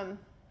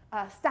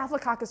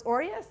Staphylococcus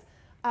aureus,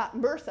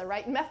 MRSA,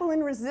 right?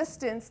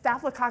 Methicillin-resistant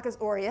Staphylococcus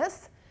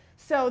aureus.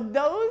 So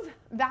those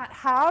that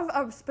have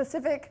a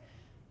specific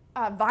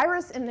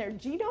virus in their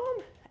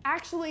genome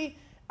actually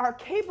are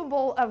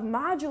capable of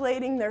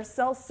modulating their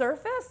cell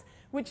surface,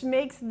 which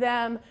makes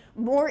them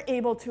more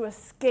able to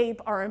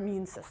escape our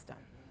immune system.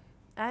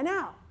 I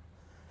know.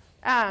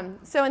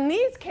 So in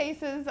these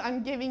cases,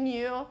 I'm giving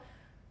you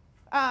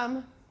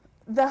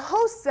the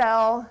host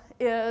cell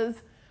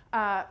is,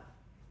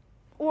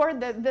 or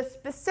the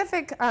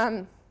specific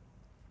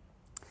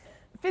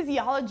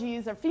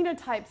physiologies or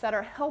phenotypes that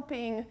are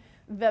helping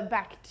the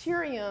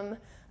bacterium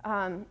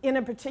in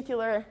a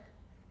particular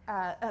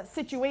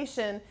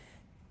situation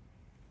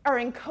are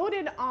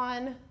encoded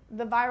on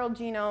the viral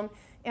genome,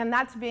 and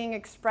that's being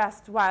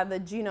expressed while the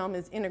genome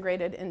is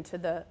integrated into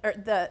the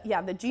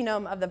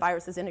genome of the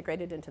virus is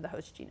integrated into the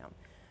host genome.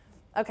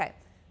 Okay.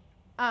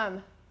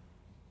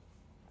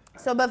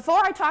 So before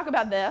I talk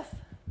about this,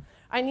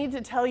 I need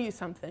to tell you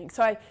something.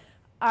 So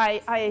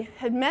I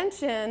had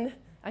mentioned,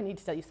 I need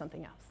to tell you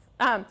something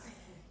else.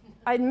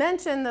 I'd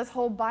mentioned this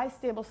whole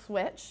bistable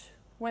switch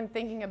when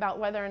thinking about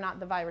whether or not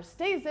the virus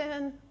stays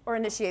in or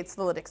initiates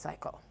the lytic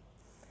cycle.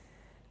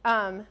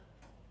 And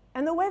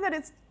the way that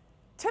it's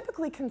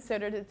typically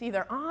considered, it's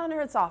either on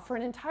or it's off for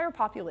an entire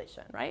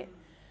population, right?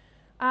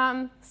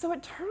 So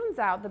it turns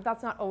out that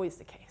that's not always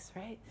the case,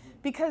 right?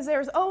 Because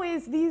there's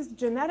always these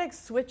genetic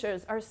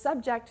switches are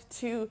subject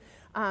to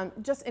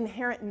just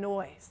inherent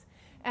noise.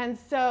 And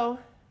so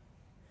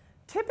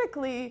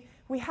typically,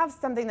 we have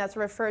something that's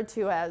referred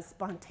to as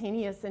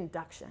spontaneous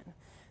induction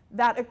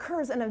that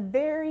occurs in a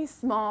very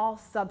small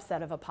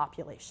subset of a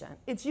population.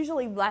 It's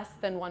usually less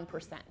than 1%.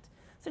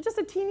 So just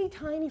a teeny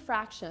tiny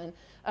fraction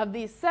of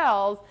these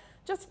cells,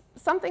 just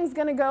something's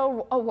going to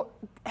go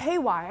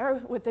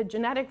haywire with the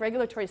genetic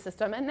regulatory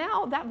system, and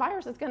now that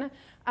virus is going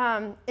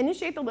to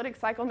initiate the lytic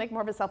cycle, make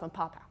more of itself, and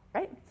pop out,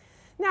 right?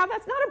 Now,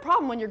 that's not a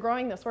problem when you're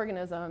growing this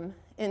organism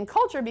in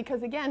culture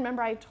because, again,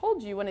 remember I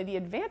told you one of the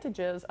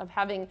advantages of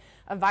having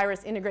a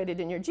virus integrated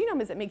in your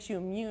genome is it makes you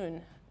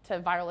immune to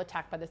viral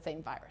attack by the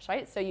same virus,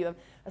 right? So you have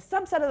a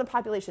subset of the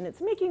population.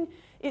 It's making,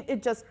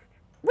 it just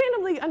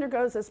randomly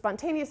undergoes a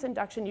spontaneous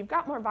induction. You've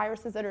got more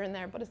viruses that are in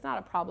there, but it's not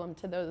a problem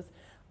to those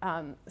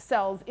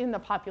cells in the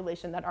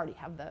population that already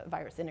have the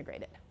virus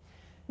integrated.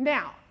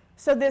 Now,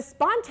 so this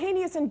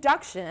spontaneous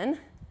induction,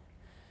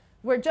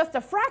 where just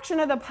a fraction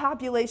of the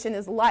population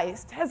is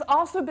lysed, has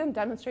also been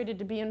demonstrated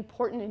to be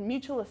important in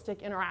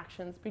mutualistic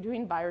interactions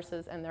between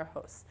viruses and their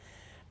hosts.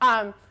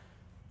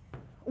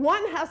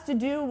 One has to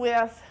do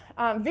with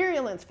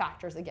virulence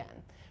factors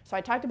again. So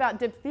I talked about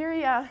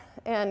diphtheria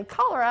and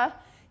cholera,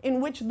 in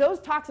which those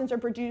toxins are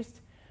produced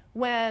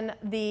when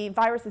the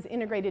virus is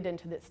integrated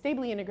into the,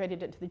 stably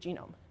integrated into the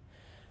genome.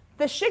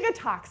 The Shiga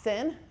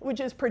toxin, which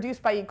is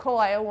produced by E.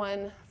 coli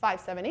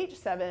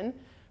 0157H7,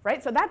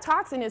 right? So that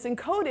toxin is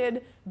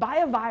encoded by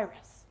a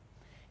virus.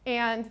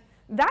 And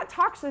that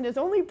toxin is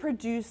only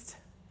produced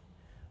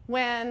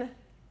when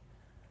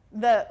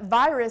the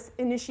virus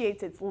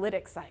initiates its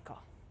lytic cycle.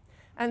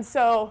 And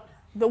so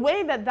the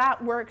way that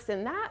that works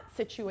in that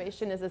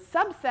situation is a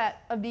subset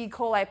of the E.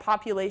 coli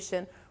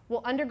population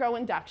will undergo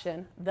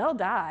induction. They'll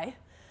die.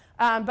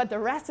 But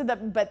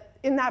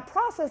in that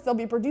process, they'll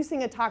be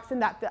producing a toxin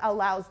that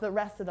allows the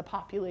rest of the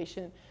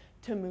population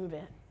to move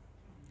in.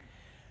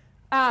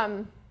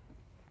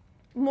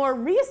 More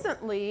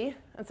recently,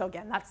 and so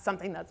again, that's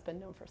something that's been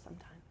known for some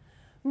time.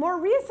 More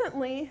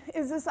recently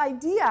is this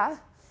idea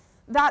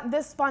that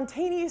this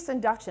spontaneous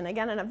induction,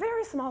 again, in a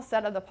very small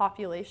set of the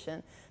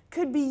population,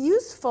 could be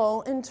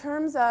useful in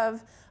terms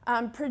of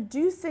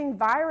producing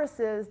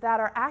viruses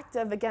that are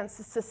active against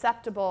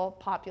susceptible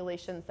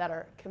populations that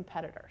are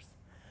competitors,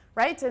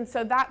 right? And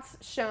so that's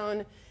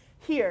shown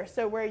here.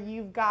 So where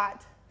you've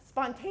got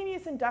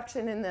spontaneous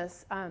induction in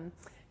this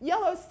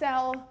yellow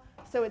cell,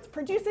 so it's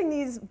producing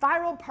these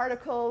viral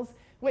particles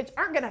which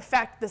aren't going to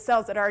affect the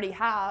cells that already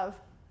have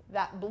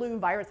that blue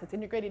virus that's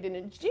integrated in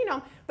its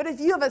genome. But if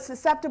you have a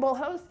susceptible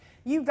host,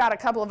 you've got a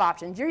couple of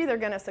options. You're either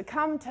going to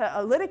succumb to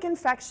a lytic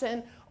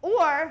infection,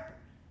 or,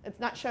 it's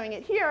not showing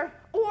it here,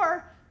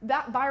 or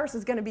that virus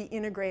is going to be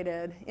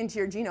integrated into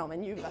your genome,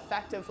 and you've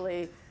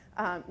effectively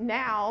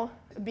now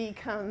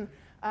become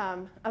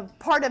a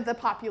part of the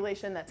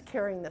population that's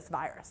carrying this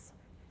virus.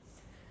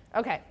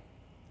 Okay,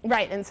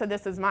 right, and so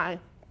this is my,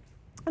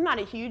 I'm not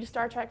a huge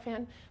Star Trek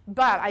fan,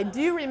 but I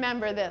do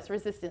remember this,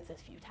 resistance is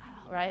futile,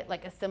 right?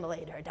 Like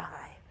assimilate or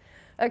die.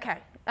 Okay,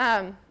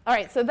 all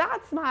right, so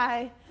that's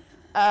my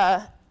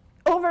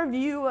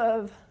overview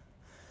of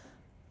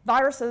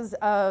viruses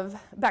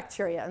of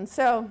bacteria. And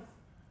so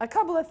a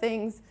couple of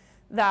things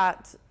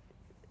that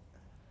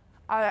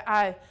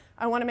I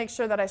want to make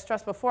sure that I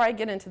stress before I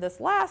get into this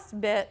last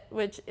bit,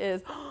 which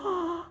is,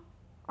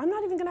 I'm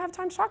not even going to have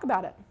time to talk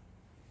about it.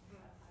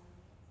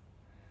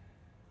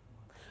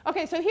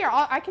 OK, so here,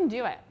 I can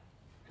do it.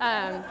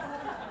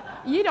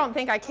 You don't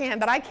think I can,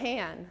 but I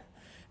can.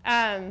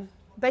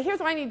 But here's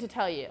what I need to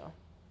tell you.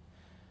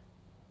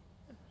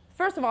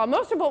 First of all,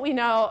 most of what we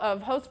know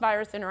of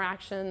host-virus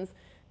interactions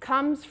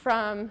comes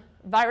from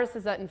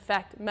viruses that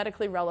infect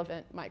medically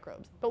relevant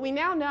microbes. But we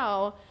now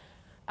know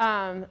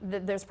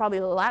that there's probably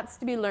lots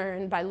to be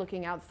learned by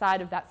looking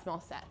outside of that small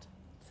set.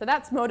 So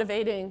that's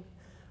motivating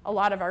a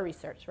lot of our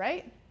research,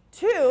 right?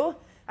 2,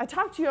 I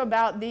talked to you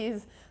about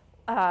these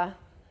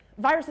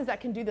viruses that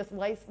can do this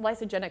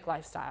lysogenic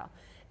lifestyle.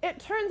 It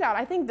turns out,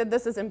 I think that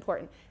this is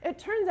important, it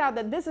turns out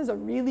that this is a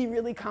really,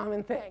 really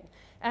common thing.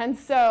 And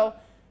so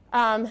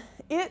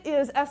it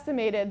is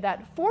estimated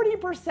that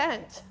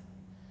 40%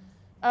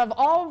 of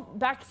all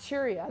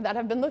bacteria that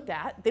have been looked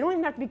at, they don't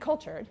even have to be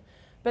cultured,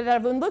 but that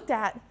have been looked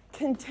at,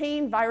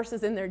 contain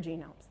viruses in their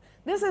genomes.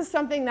 This is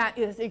something that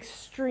is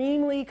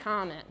extremely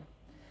common.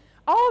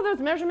 All of those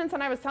measurements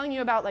that I was telling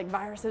you about, like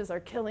viruses are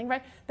killing,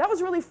 right? That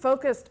was really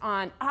focused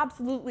on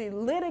absolutely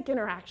lytic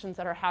interactions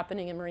that are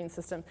happening in marine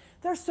systems.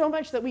 There's so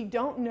much that we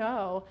don't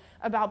know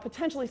about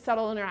potentially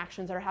subtle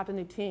interactions that are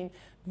happening between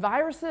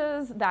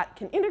viruses that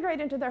can integrate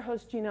into their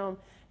host genome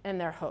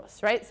and their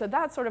hosts, right? So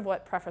that's sort of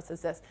what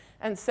prefaces this.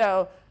 And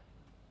so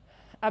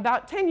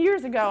about 10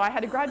 years ago, I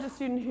had a graduate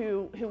student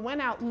who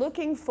went out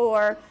looking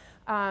for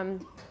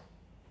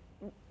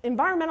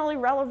environmentally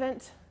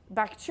relevant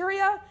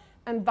bacteria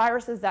and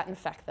viruses that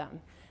infect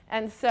them.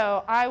 And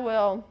so I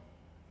will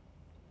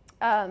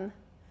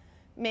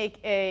make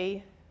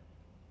a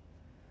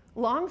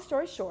long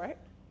story short,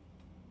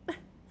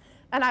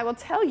 and I will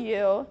tell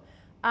you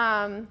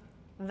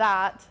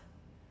that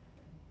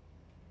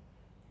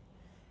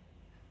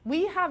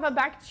we have a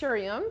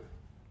bacterium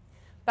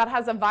that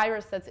has a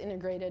virus that's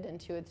integrated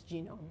into its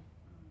genome.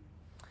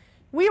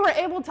 We were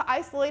able to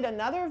isolate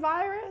another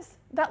virus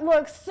that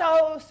looks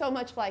so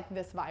much like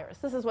this virus.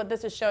 This is what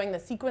this is showing, the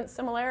sequence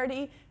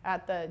similarity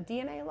at the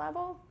DNA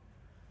level.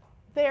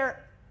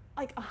 They're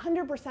like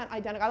 100%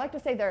 identical. I like to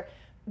say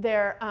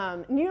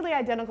they're nearly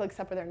identical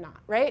except for they're not,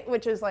 right?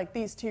 Which is like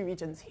these 2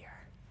 regions here.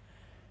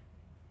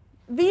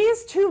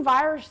 These 2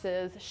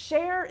 viruses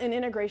share an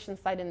integration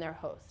site in their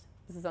host.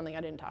 This is something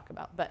I didn't talk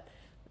about, but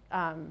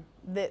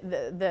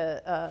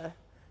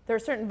there are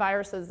certain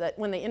viruses that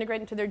when they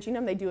integrate into their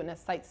genome, they do it in a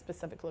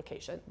site-specific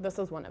location. This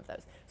is one of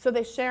those. So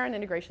they share an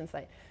integration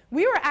site.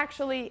 We were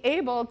actually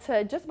able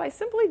to, just by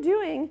simply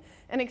doing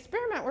an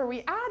experiment where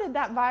we added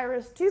that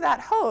virus to that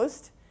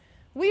host,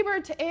 we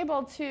were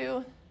able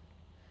to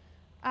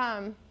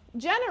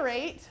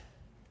generate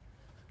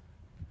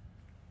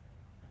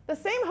the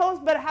same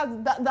host, but it has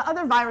the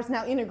other virus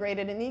now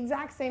integrated in the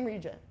exact same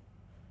region,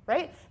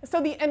 right?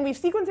 So and we've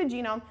sequenced a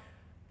genome.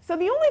 So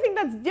the only thing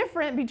that's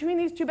different between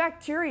these 2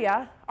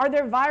 bacteria are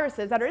their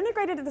viruses that are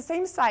integrated at the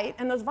same site,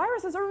 and those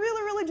viruses are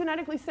really, really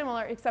genetically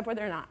similar, except where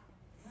they're not.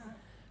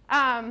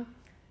 And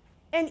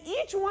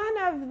each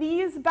one of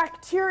these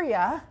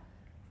bacteria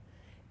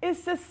is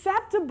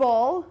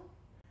susceptible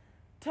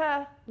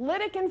to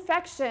lytic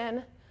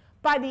infection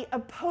by the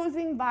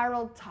opposing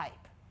viral type.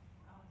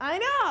 I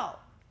know.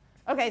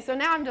 OK, so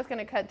now I'm just going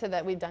to cut to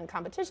that we've done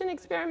competition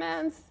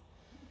experiments,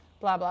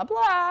 blah, blah,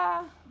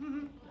 blah.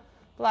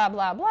 Blah,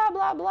 blah, blah,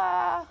 blah,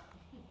 blah.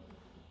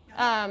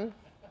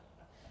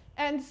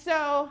 And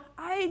so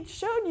I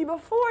showed you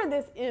before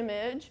this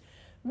image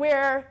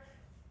where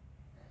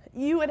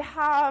you would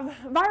have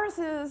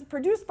viruses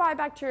produced by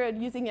bacteria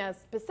using as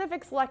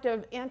specific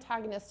selective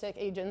antagonistic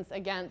agents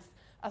against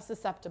a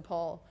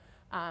susceptible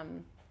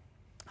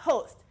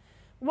host.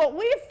 What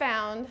we've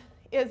found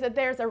is that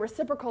there's a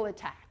reciprocal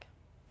attack.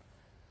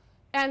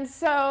 And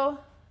so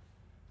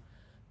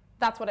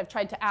that's what I've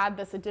tried to add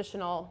this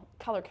additional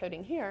color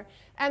coding here.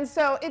 And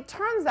so it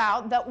turns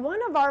out that one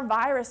of our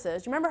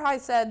viruses, remember how I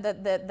said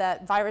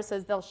that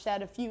viruses, they'll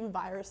shed a few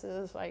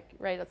viruses, like,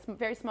 right, a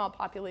very small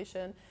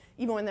population,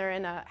 even when they're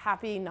in a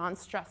happy,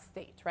 non-stressed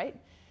state, right?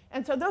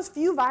 And so those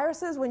few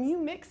viruses, when you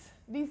mix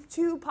these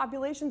 2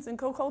 populations in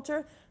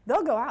co-culture,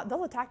 they'll go out,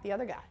 they'll attack the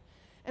other guy.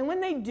 And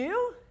when they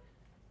do,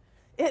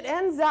 it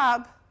ends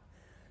up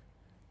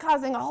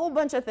causing a whole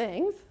bunch of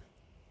things.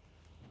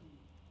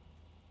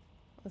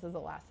 This is the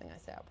last thing I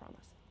say, I promise.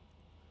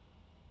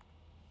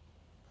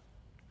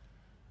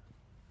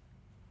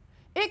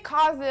 It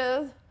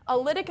causes a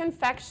lytic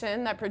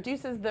infection that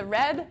produces the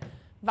red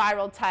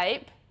viral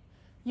type.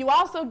 You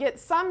also get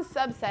some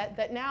subset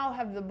that now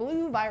have the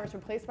blue virus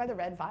replaced by the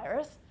red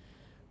virus.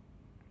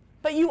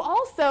 But you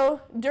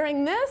also,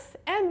 during this,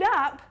 end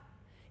up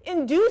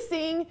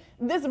inducing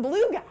this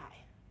blue guy.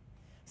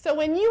 So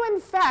when you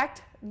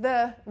infect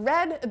the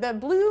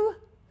blue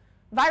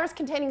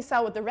virus-containing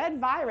cell with the red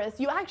virus,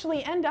 you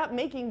actually end up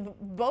making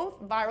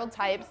both viral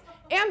types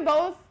and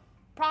both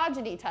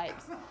progeny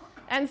types.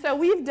 And so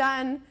we've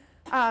done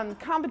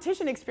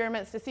competition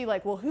experiments to see,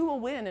 like, well, who will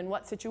win in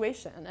what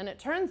situation? And it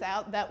turns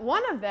out that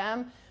one of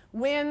them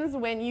wins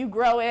when you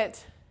grow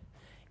it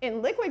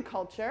in liquid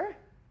culture,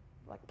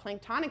 like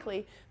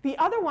planktonically. The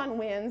other one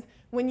wins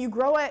when you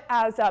grow it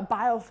as a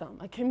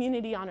biofilm, a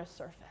community on a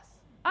surface.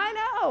 I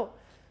know.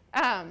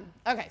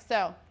 OK,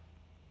 so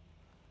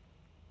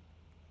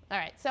all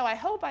right, so I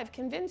hope I've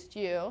convinced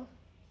you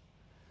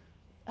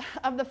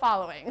of the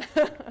following.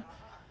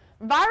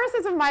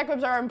 Viruses and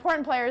microbes are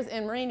important players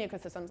in marine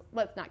ecosystems.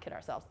 Let's not kid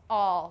ourselves,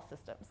 all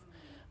systems.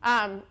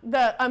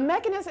 A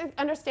mechanistic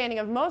understanding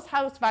of most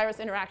host virus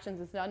interactions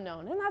is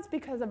unknown, and that's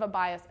because of a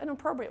bias, an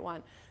appropriate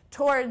one,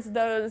 towards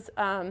those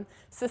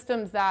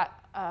systems that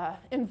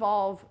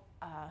involve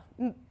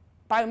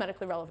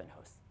biomedically relevant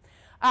hosts.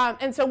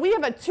 And so we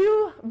have a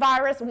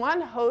 2-virus,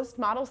 1-host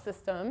model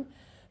system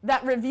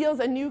that reveals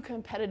a new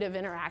competitive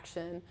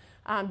interaction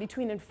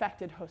between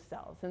infected host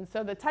cells. And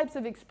so the types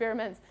of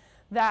experiments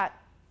that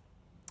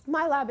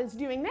my lab is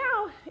doing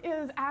now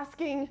is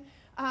asking,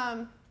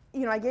 I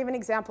gave an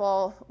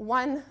example.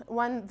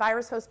 One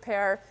virus host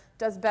pair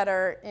does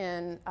better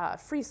in a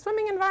free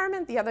swimming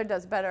environment. The other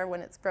does better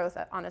when it's growth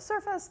on a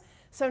surface.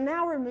 So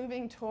now we're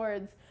moving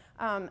towards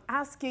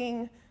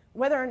asking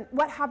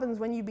what happens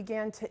when you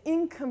begin to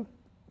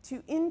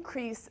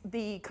increase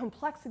the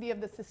complexity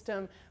of the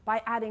system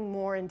by adding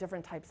more and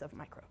different types of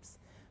microbes.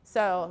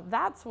 So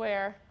that's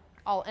where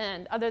I'll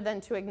end, other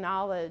than to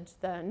acknowledge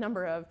the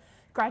number of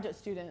graduate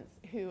students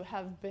who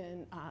have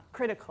been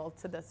critical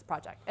to this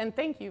project. And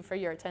thank you for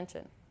your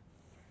attention.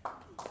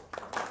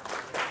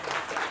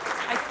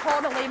 I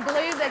totally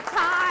blew the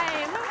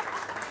time.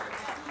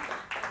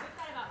 We've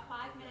got about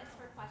 5 minutes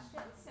for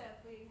questions, so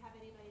if we have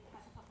anybody that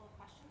has a couple of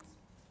questions.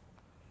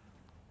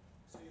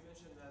 So you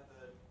mentioned that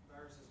the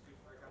viruses could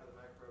break out of the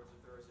microbes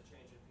if there was a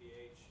change in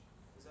pH.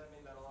 Does that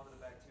mean that a lot of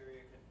the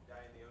bacteria could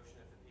die in the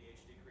ocean if the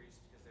pH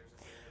decreased because there's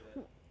a theory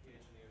that pH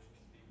in the ocean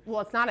can decrease?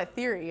 Well, it's not a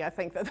theory. I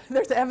think that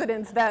there's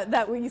evidence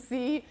that we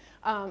see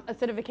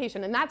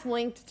acidification, and that's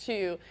linked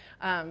to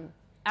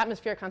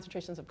atmospheric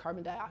concentrations of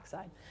carbon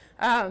dioxide.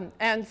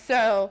 And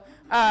so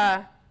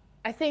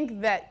I think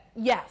that,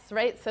 yes,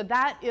 right? So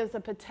that is a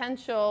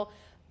potential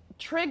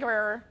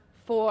trigger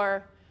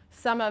for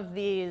some of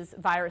these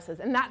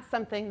viruses. And that's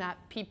something that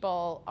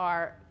people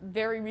are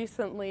very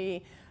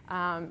recently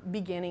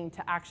beginning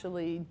to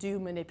actually do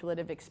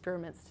manipulative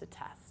experiments to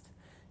test.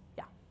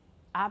 Yeah,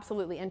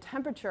 absolutely. And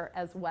temperature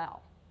as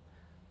well.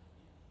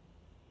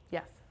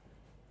 Yes?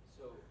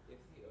 So if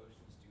the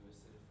oceans do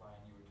acidify,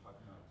 and you were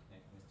talking about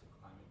connecting this to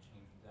climate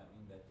change, would that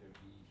mean that there'd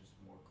be just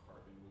more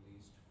carbon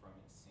released from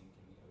it sink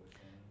in the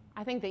ocean?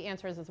 I think the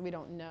answer is we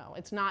don't know.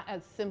 It's not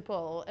as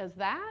simple as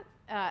that.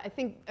 I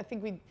think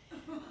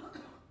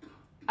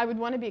I would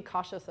want to be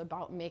cautious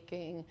about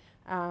making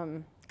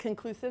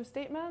conclusive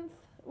statements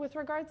with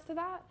regards to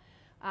that.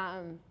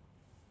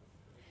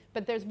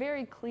 But there's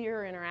very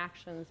clear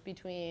interactions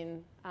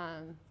between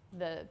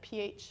the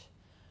pH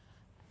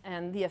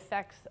and the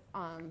effects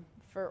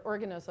for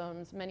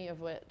organisms, many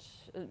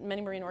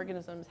marine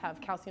organisms have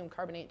calcium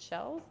carbonate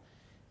shells,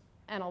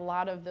 and a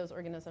lot of those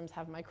organisms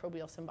have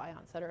microbial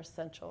symbionts that are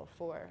essential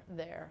for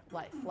their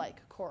life,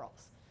 like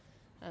corals.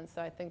 And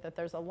so I think that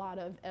there's a lot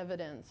of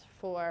evidence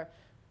for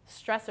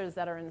stressors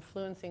that are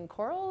influencing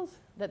corals,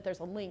 that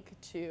there's a link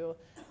to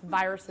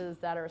viruses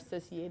that are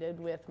associated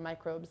with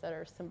microbes that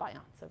are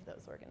symbionts of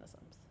those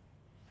organisms.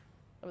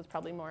 That was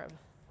probably more of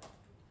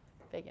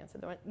a vague answer.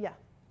 Yeah.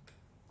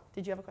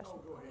 Did you have a question?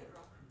 Oh, go ahead.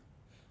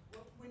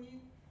 Well, when you're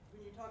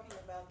talking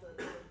about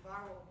the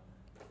viral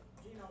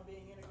genome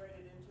being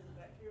integrated into the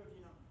bacterial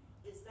genome,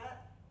 is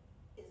that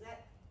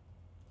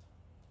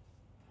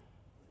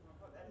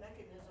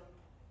mechanism,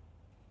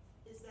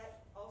 is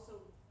that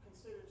also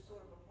considered sort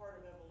of a part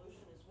of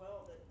evolution as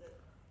well, that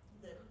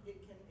it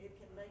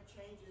can make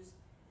changes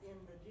in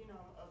the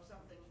genome of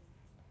something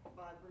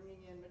by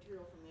bringing in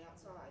material from the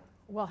outside?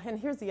 Well, and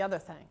here's the other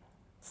thing.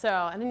 So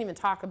I didn't even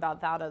talk about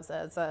that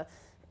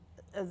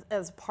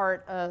as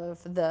part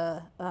of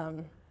the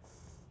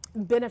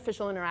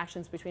beneficial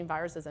interactions between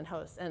viruses and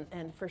hosts.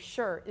 And for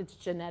sure, it's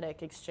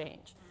genetic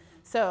exchange.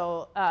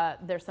 So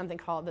there's something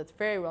that's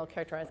very well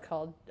characterized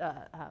called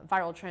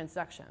viral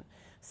transduction.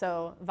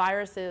 So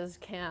viruses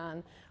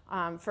can,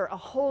 for a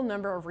whole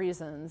number of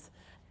reasons,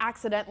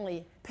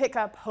 accidentally pick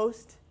up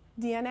host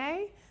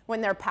DNA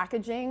when they're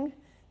packaging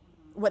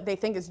what they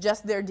think is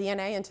just their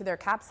DNA into their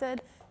capsid,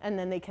 and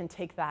then they can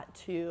take that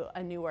to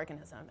a new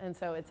organism. And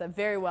so it's a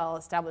very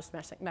well-established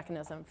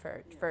mechanism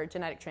for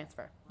genetic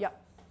transfer. Yep.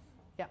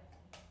 Yep.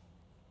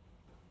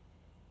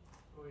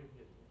 Go ahead.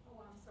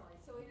 Oh, I'm sorry.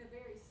 So in a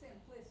very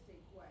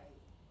simplistic way,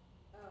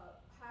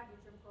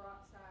 hydrogen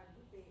peroxide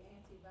would be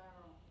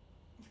antiviral.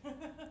 And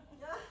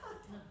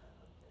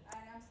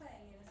I'm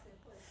saying in a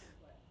simplistic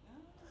way.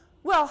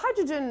 Well,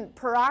 hydrogen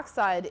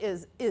peroxide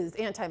is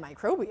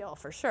antimicrobial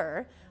for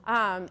sure.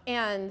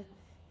 And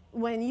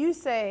when you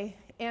say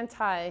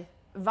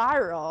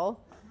antiviral,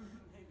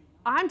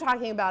 I'm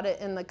talking about it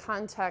in the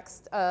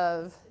context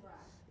of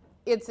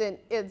it's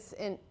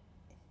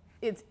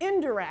it's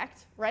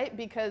indirect, right?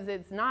 Because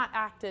it's not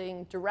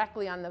acting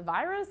directly on the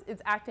virus,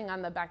 it's acting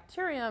on the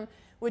bacterium,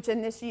 which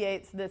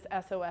initiates this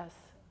SOS.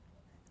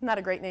 Not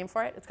a great name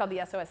for it. It's called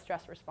the SOS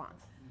stress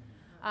response.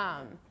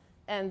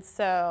 And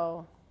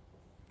so,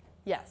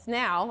 yes,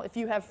 now, if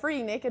you have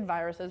free naked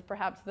viruses,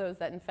 perhaps those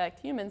that infect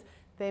humans,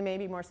 they may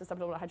be more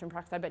susceptible to hydrogen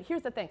peroxide. But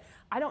here's the thing.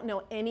 I don't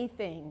know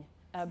anything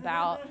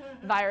about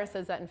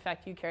viruses that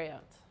infect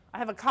eukaryotes. I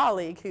have a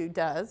colleague who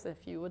does.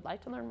 If you would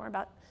like to learn more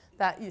about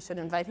that, you should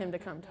invite him to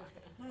come talk.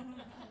 One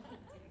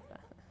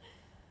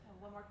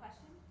more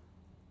question?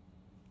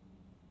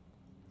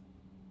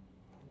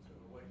 I was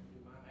gonna wait to do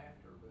mine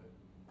after, but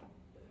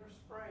they're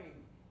spraying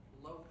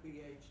low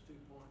pH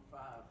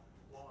 2.5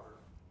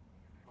 water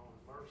on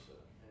MRSA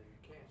and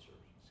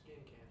cancers, skin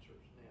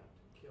cancers now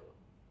to kill it.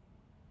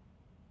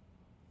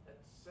 That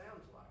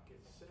sounds like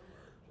it's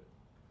similar to.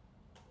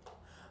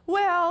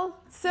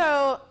 Well,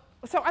 so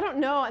I don't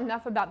know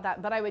enough about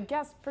that, but I would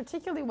guess,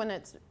 particularly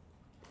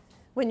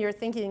when you're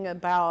thinking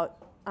about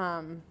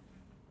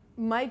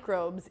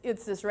microbes,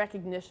 it's this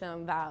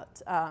recognition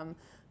that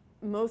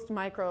most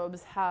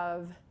microbes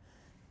have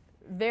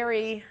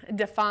very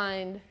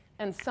defined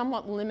and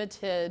somewhat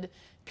limited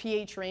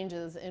pH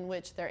ranges in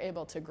which they're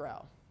able to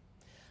grow.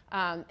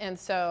 And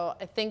so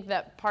I think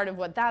that part of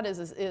what that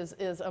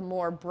is a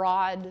more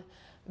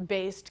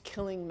broad-based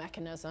killing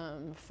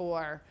mechanism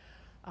for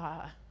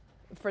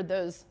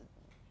those,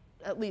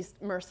 at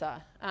least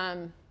MRSA.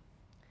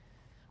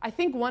 I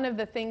think one of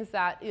the things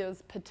that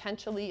is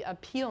potentially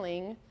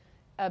appealing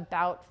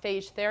about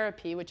phage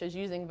therapy, which is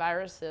using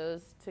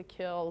viruses to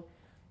kill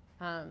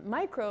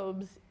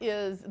microbes,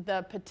 is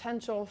the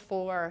potential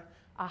for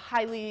a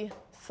highly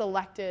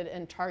selected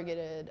and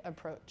targeted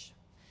approach.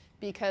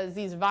 Because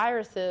these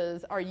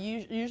viruses are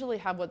usually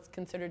have what's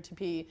considered to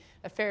be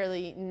a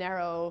fairly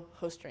narrow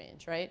host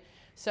range, right?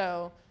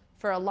 So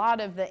for a lot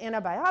of the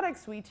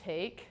antibiotics we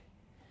take,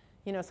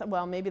 you know, so,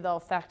 well, maybe they'll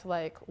affect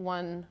like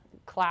one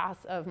class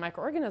of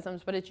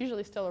microorganisms, but it's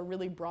usually still a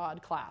really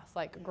broad class,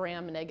 like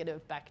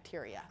gram-negative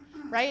bacteria,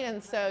 right?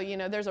 And so, you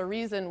know, there's a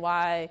reason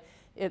why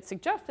it's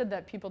suggested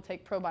that people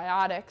take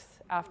probiotics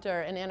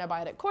after an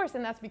antibiotic course,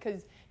 and that's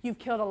because you've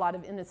killed a lot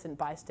of innocent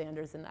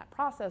bystanders in that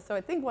process. So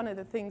I think one of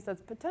the things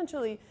that's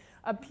potentially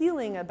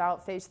appealing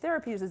about phage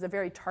therapies is a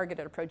very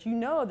targeted approach. You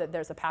know that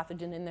there's a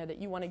pathogen in there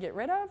that you want to get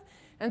rid of,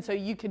 and so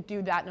you could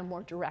do that in a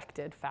more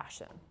directed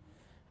fashion.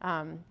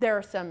 There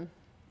are some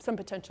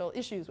potential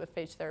issues with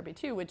phage therapy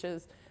too, which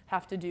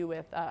have to do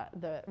with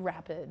the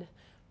rapid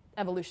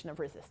evolution of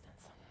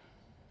resistance.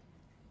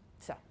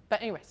 So,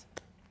 but anyways.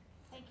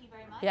 Thank you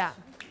very much. Yeah.